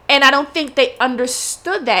do. And I don't think they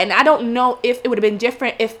understood that. And I don't know if it would have been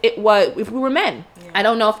different if we were men. Yeah. I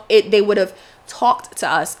don't know if they would have talked to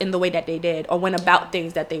us in the way that they did, or went about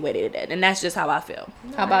things that they way they did. And that's just how I feel.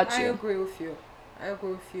 No, how about you? I agree with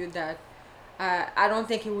you. That I don't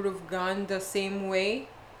think it would have gone the same way.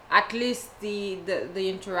 At least the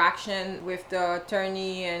interaction with the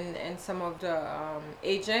attorney and some of the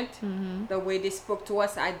agent, the way they spoke to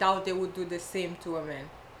us, I doubt they would do the same to a man.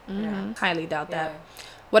 Yeah. Highly doubt that.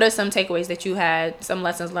 What are some takeaways that you had, some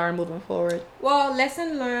lessons learned moving forward? Well,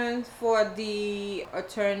 lesson learned for the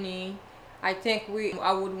attorney, I think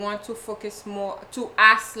I would want to focus more, to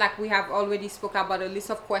ask, like we have already spoke about, a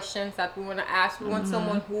list of questions that we want to ask. We want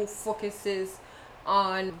someone who focuses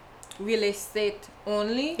on real estate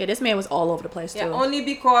only. Yeah, this man was all over the place too. Yeah, only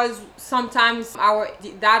because sometimes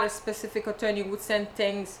that specific attorney would send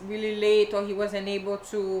things really late, or he wasn't able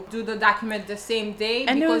to do the document the same day,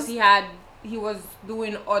 and because he was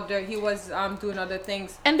doing other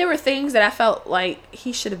things. And there were things that I felt like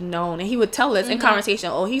he should have known, and he would tell us in conversation,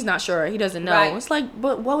 oh, he's not sure, he doesn't know. Right. It's like,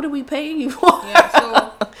 but what did we pay you for? Yeah,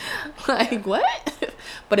 so like, what?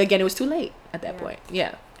 But again, it was too late at that point.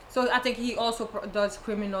 Yeah. So I think he also does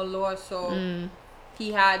criminal law, so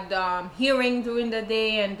he had hearing during the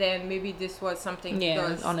day, and then maybe this was something he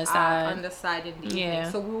does on the side in the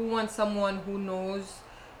evening. So we want someone who knows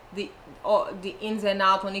the ins and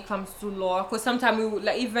outs when it comes to law, because sometimes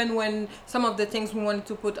even when some of the things we wanted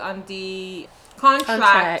to put on the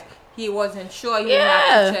contract. He wasn't sure. He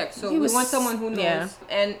had to check. So we want someone who knows. Yeah.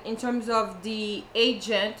 And in terms of the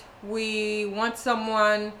agent, we want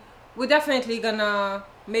someone. We're definitely gonna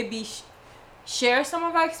maybe share some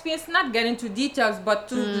of our experience, not get into details, but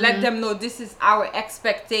to let them know this is our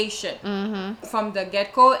expectation from the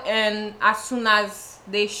get-go. And as soon as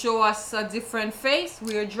they show us a different face,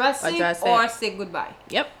 we address it or say goodbye.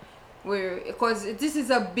 Yep. Because this is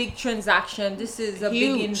a big transaction. This is a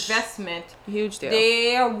big investment. Huge deal.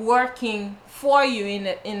 They are working for you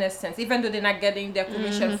in a sense, even though they're not getting their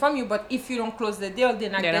commission from you. But if you don't close the deal, they're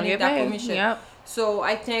not getting that commission. Yep. So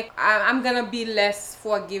I think I'm gonna be less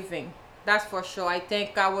forgiving. That's for sure. I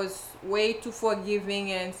think I was way too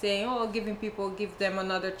forgiving and saying, give them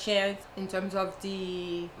another chance in terms of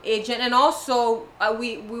the agent. And also,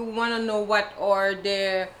 we want to know what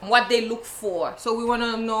they look for. So we want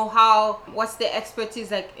to know what's their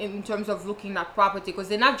expertise like in terms of looking at property, because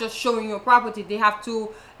they're not just showing you property. They have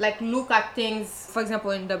to look at things, for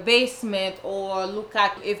example, in the basement, or look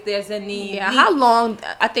at if there's any. Yeah, how long?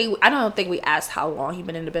 I don't think we asked how long he's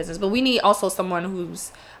been in the business, but we need also someone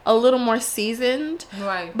who's a little more seasoned.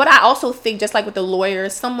 Right. But I also think, just like with the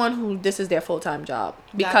lawyers, someone who this is their full-time job,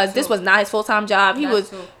 because this was not his full-time job. He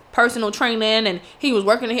was personal training, and he was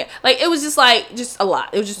working here. Like, it was just a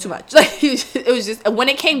lot. It was just too much. Like, it was just, when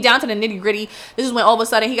it came down to the nitty-gritty, this is when all of a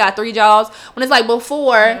sudden he got 3 jobs, when it's like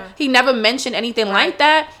before he never mentioned anything like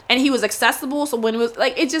that, and he was accessible. So when it was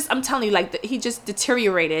like, it just, I'm telling you, like, he just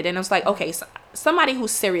deteriorated. And it was like, okay, so somebody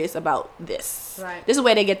who's serious about this. Right. This is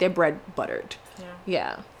where they get their bread buttered.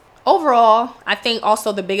 Yeah. Overall, I think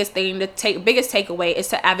also the biggest takeaway is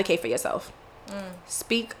to advocate for yourself.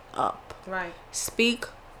 Speak up. Right. Speak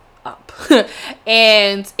up.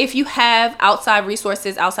 And if you have outside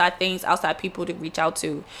resources, outside things, outside people to reach out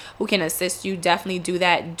to who can assist you, definitely do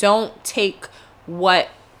that. Don't take what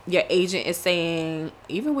your agent is saying,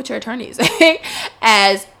 even what your attorney is saying,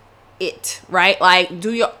 as it, right? Like,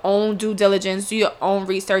 do your own due diligence, do your own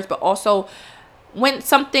research, but also when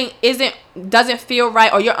something doesn't feel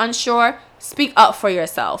right or you're unsure, speak up for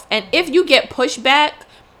yourself. And if you get pushback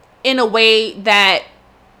in a way that,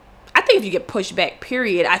 I think if you get pushback,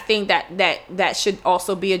 period, I think that should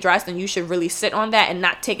also be addressed, and you should really sit on that and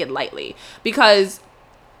not take it lightly. Because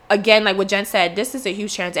again, like what Jen said, this is a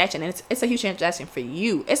huge transaction, and it's a huge transaction for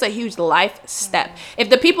you. It's a huge life step. If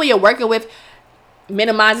the people you're working with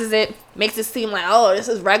minimizes it, makes it seem like, oh, this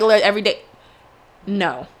is regular every day,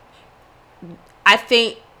 no. I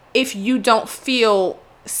think if you don't feel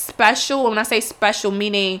special, when I say special,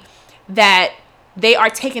 meaning that they are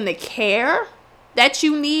taking the care that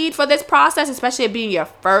you need for this process, especially it being your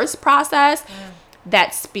first process,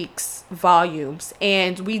 that speaks volumes.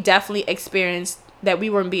 And we definitely experienced that we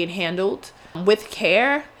weren't being handled with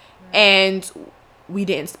care, and we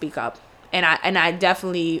didn't speak up. And I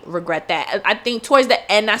definitely regret that. I think towards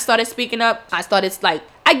the end I started speaking up.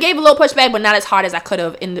 I gave a little pushback, but not as hard as I could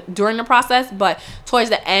have during the process. But towards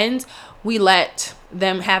the end, we let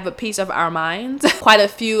them have a piece of our minds. Quite a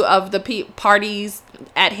few of the parties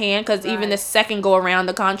at hand, because even the second go around,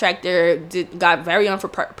 the contractor got very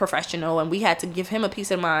unprofessional, and we had to give him a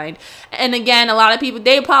peace of mind. And again, a lot of people,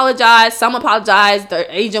 they apologized. Some apologized. The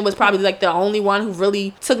agent was probably like the only one who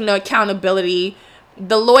really took no accountability.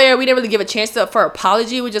 The lawyer, we didn't really give a chance for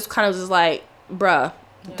apology. We just kind of just like, bruh,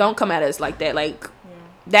 don't come at us like that. Like,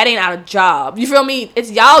 that ain't our job. You feel me? It's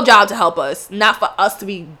y'all job to help us, not for us to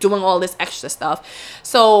be doing all this extra stuff.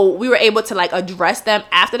 So we were able to like address them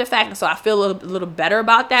after the fact. And so I feel a little better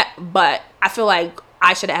about that. But I feel like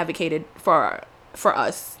I should have advocated for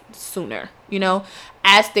us sooner,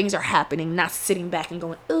 as things are happening, not sitting back and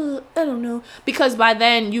going, I don't know. Because by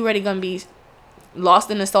then you already going to be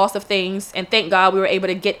lost in the sauce of things. And thank God we were able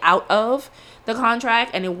to get out of the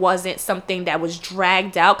contract, and it wasn't something that was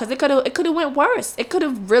dragged out, because it could have went worse. It could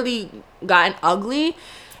have really gotten ugly,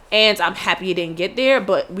 and I'm happy it didn't get there,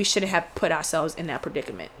 but we shouldn't have put ourselves in that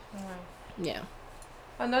predicament. Yeah.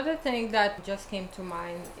 Another thing that just came to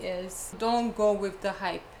mind is don't go with the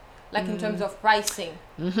hype, like in terms of pricing.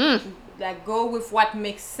 Like, go with what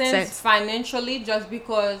makes sense financially, just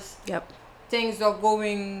because things are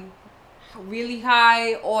going really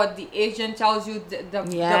high, or the agent tells you the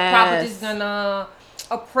property is gonna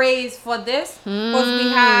appraise for this, because we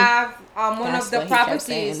have one of the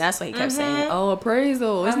properties. That's what he kept saying. Oh,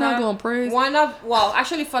 appraisal. It's not gonna appraise.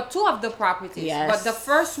 Actually for two of the properties. But the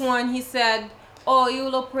first one, he said, oh,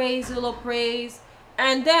 you'll appraise,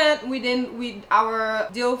 and then our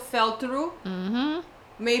deal fell through.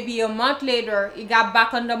 Maybe a month later, it got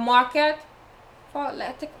back on the market for,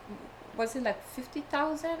 I think, was it like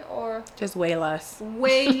 50,000 or just way less?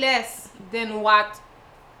 Way less than what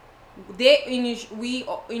we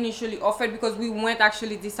initially offered, because we went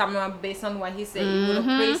actually this time based on what he said he would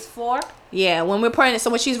appraise for. Yeah, when we're putting it, so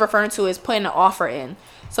what she's referring to is putting the offer in.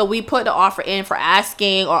 So we put the offer in for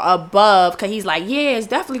asking or above, because he's like, yeah, it's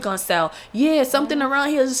definitely gonna sell. Yeah, something around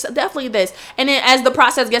here is definitely this. And then as the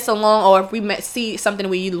process gets along, or if we see something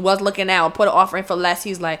we was looking at or put an offer in for less,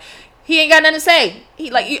 he's like, he ain't got nothing to say. He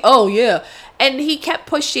like, oh yeah. And he kept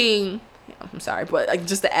pushing, I'm sorry, but like,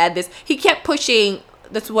 just to add this, he kept pushing,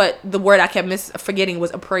 that's what the word I kept forgetting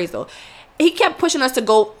was appraisal. He kept pushing us to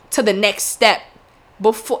go to the next step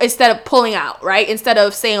before, instead of pulling out, right? Instead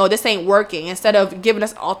of saying, oh, this ain't working. Instead of giving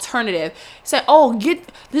us an alternative. Say, oh,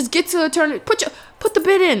 just get to the alternative. Put the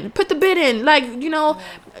bid in. Like, we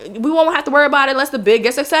won't have to worry about it unless the bid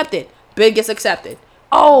gets accepted.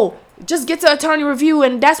 Oh, just get to attorney review,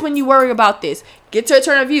 and that's when you worry about this. Get to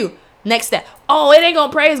attorney review. Next step. Oh, it ain't gonna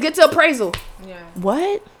appraise. Get to appraisal. Yeah.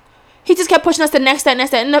 What? He just kept pushing us to next step.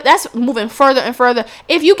 And that's moving further and further.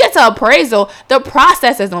 If you get to appraisal, the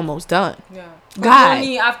process is almost done. Yeah. God.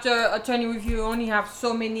 Only after attorney review, you only have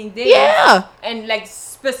so many days. Yeah. And like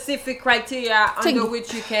specific criteria under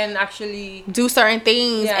which you can actually do certain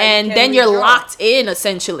things, and then you're locked in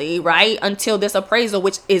essentially, right? Until this appraisal,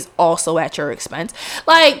 which is also at your expense.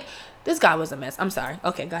 Like, this guy was a mess. I'm sorry.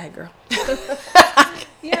 Okay, go ahead, girl.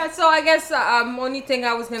 Yeah, so I guess only thing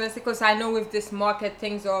I was gonna say, because I know with this market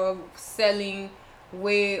things are selling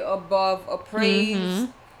way above appraised.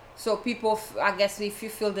 So people, I guess if you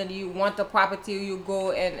feel that you want the property, you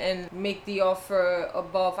go and make the offer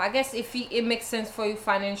above. I guess if it makes sense for you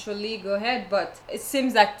financially, go ahead. But it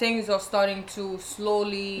seems like things are starting to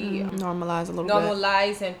slowly normalize a little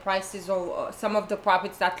bit. And prices, or some of the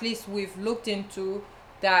properties, at least we've looked into,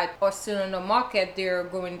 that are still in the market, they're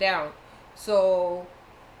going down. So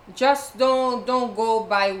just don't go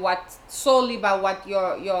solely by what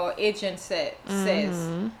your agent says.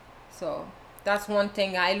 So That's one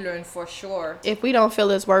thing I learned for sure. If we don't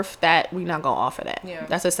feel it's worth that, we're not going to offer that. Yeah.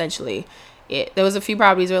 That's essentially it. There was a few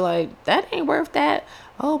properties where like, that ain't worth that.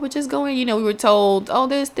 Oh, but just go in. You know, we were told, oh,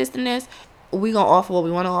 this, and this. We going to offer what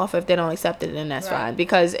we want to offer. If they don't accept it, then that's fine.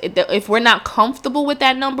 Because if we're not comfortable with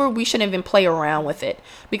that number, we shouldn't even play around with it.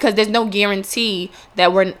 Because there's no guarantee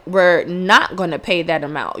that we're not going to pay that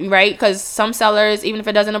amount, right? Because some sellers, even if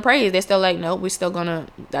it doesn't appraise, they're still like, no, we're still going to,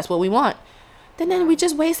 that's what we want. Then we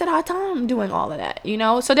just wasted our time doing all of that, you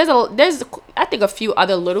know? So there's I think a few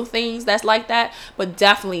other little things that's like that, but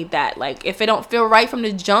definitely that, like, if it don't feel right from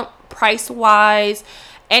the jump, price wise,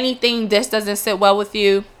 anything this doesn't sit well with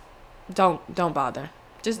you, don't bother.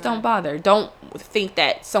 Just don't bother. Don't think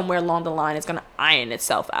that somewhere along the line it's going to iron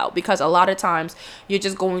itself out, because a lot of times you're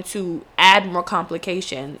just going to add more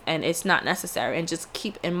complication and it's not necessary. And just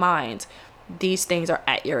keep in mind, these things are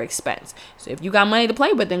at your expense. So if you got money to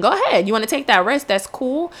play with, then go ahead. You want to take that risk, that's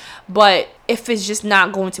cool. But if it's just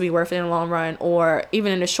not going to be worth it in the long run, or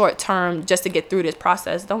even in the short term, just to get through this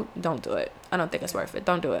process, don't do it. I don't think it's worth it.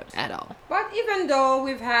 Don't do it at all. But even though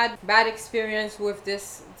we've had bad experience with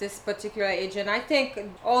this particular agent, I think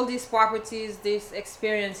all these properties, this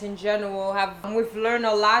experience in general, we've learned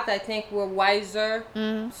a lot. I think we're wiser.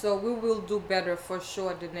 So we will do better for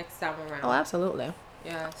sure the next time around. Oh, absolutely.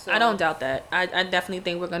 Yeah, so I don't doubt that. I definitely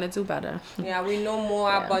think we're gonna do better. Yeah, we know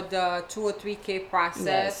more about the 2 or 3K process.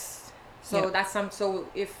 Yes. So that's something. So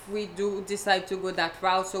if we do decide to go that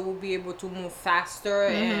route, so we'll be able to move faster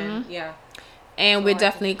and And we're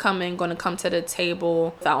definitely gonna come to the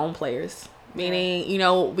table with our own players. Meaning, you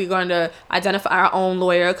know, we're going to identify our own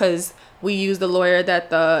lawyer, because we use the lawyer that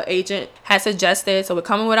the agent has suggested. So we're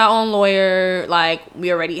coming with our own lawyer. Like,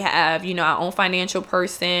 we already have, you know, our own financial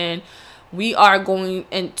person. We are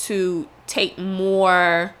going to take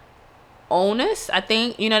more onus, I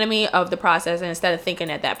think, you know what I mean, of the process. And instead of thinking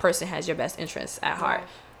that person has your best interests at heart,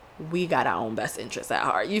 we got our own best interests at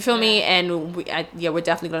heart. You feel me? And we're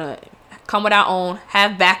definitely going to come with our own,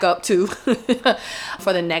 have backup too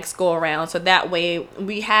for the next go around. So that way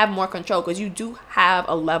we have more control, because you do have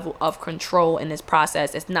a level of control in this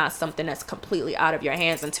process. It's not something that's completely out of your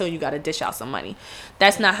hands until you got to dish out some money.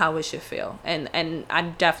 That's not how it should feel. And I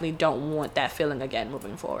definitely don't want that feeling again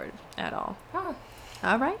moving forward at all. Oh.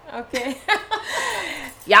 All right. Okay.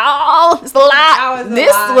 Y'all, it's a lot.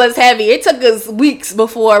 This was heavy. It took us weeks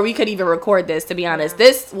before we could even record this, to be honest.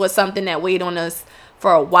 This was something that weighed on us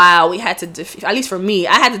for a while. We had to, at least for me,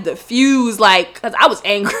 I had to diffuse, like, because I was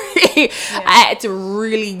angry. I had to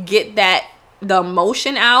really get the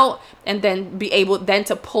emotion out, and then be able then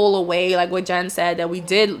to pull away, like what Jen said, that we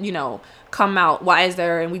did, you know, come out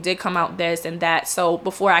wiser, and we did come out this and that. So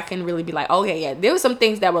before I can really be like, okay, yeah, there were some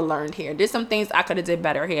things that were learned here. There's some things I could have did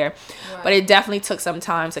better here. Right. But it definitely took some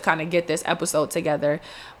time to kind of get this episode together.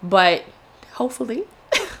 But hopefully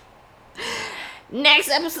next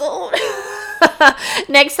episode,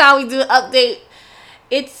 next time we do an update,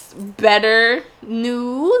 it's better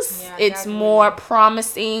news. Yeah, it's definitely more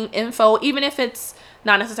promising info, even if it's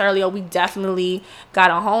not necessarily, we definitely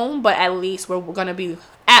got a home, but at least we're going to be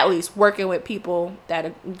at least working with people that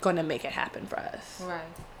are going to make it happen for us. Right.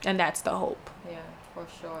 And that's the hope. Yeah, for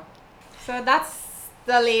sure. So that's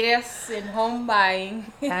the latest in home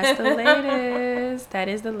buying. That's the latest. That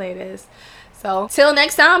is the latest. So till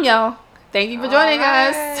next time, y'all. Thank you for joining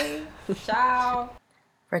us. Ciao.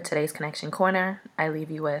 For today's Connection Corner, I leave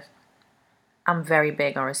you with, I'm very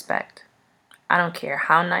big on respect. I don't care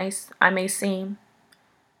how nice I may seem.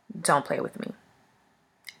 Don't play with me.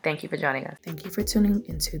 Thank you for joining us. Thank you for tuning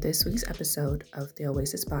into this week's episode of the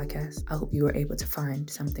Oasis Podcast. I hope you were able to find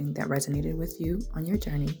something that resonated with you on your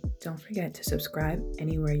journey. Don't forget to subscribe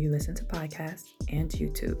anywhere you listen to podcasts and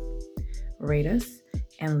YouTube. Rate us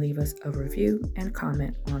and leave us a review and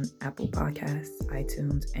comment on Apple Podcasts,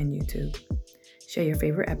 iTunes, and YouTube. Share your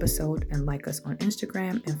favorite episode and like us on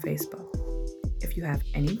Instagram and Facebook. If you have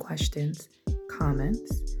any questions,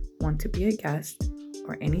 comments, want to be a guest,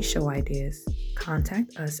 or any show ideas,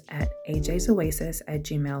 contact us at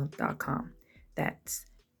ajaysoasis@gmail.com. That's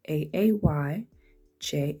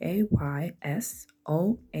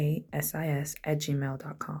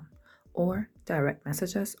AAYJAYSOASIS@gmail.com. Or direct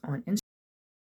message us on Instagram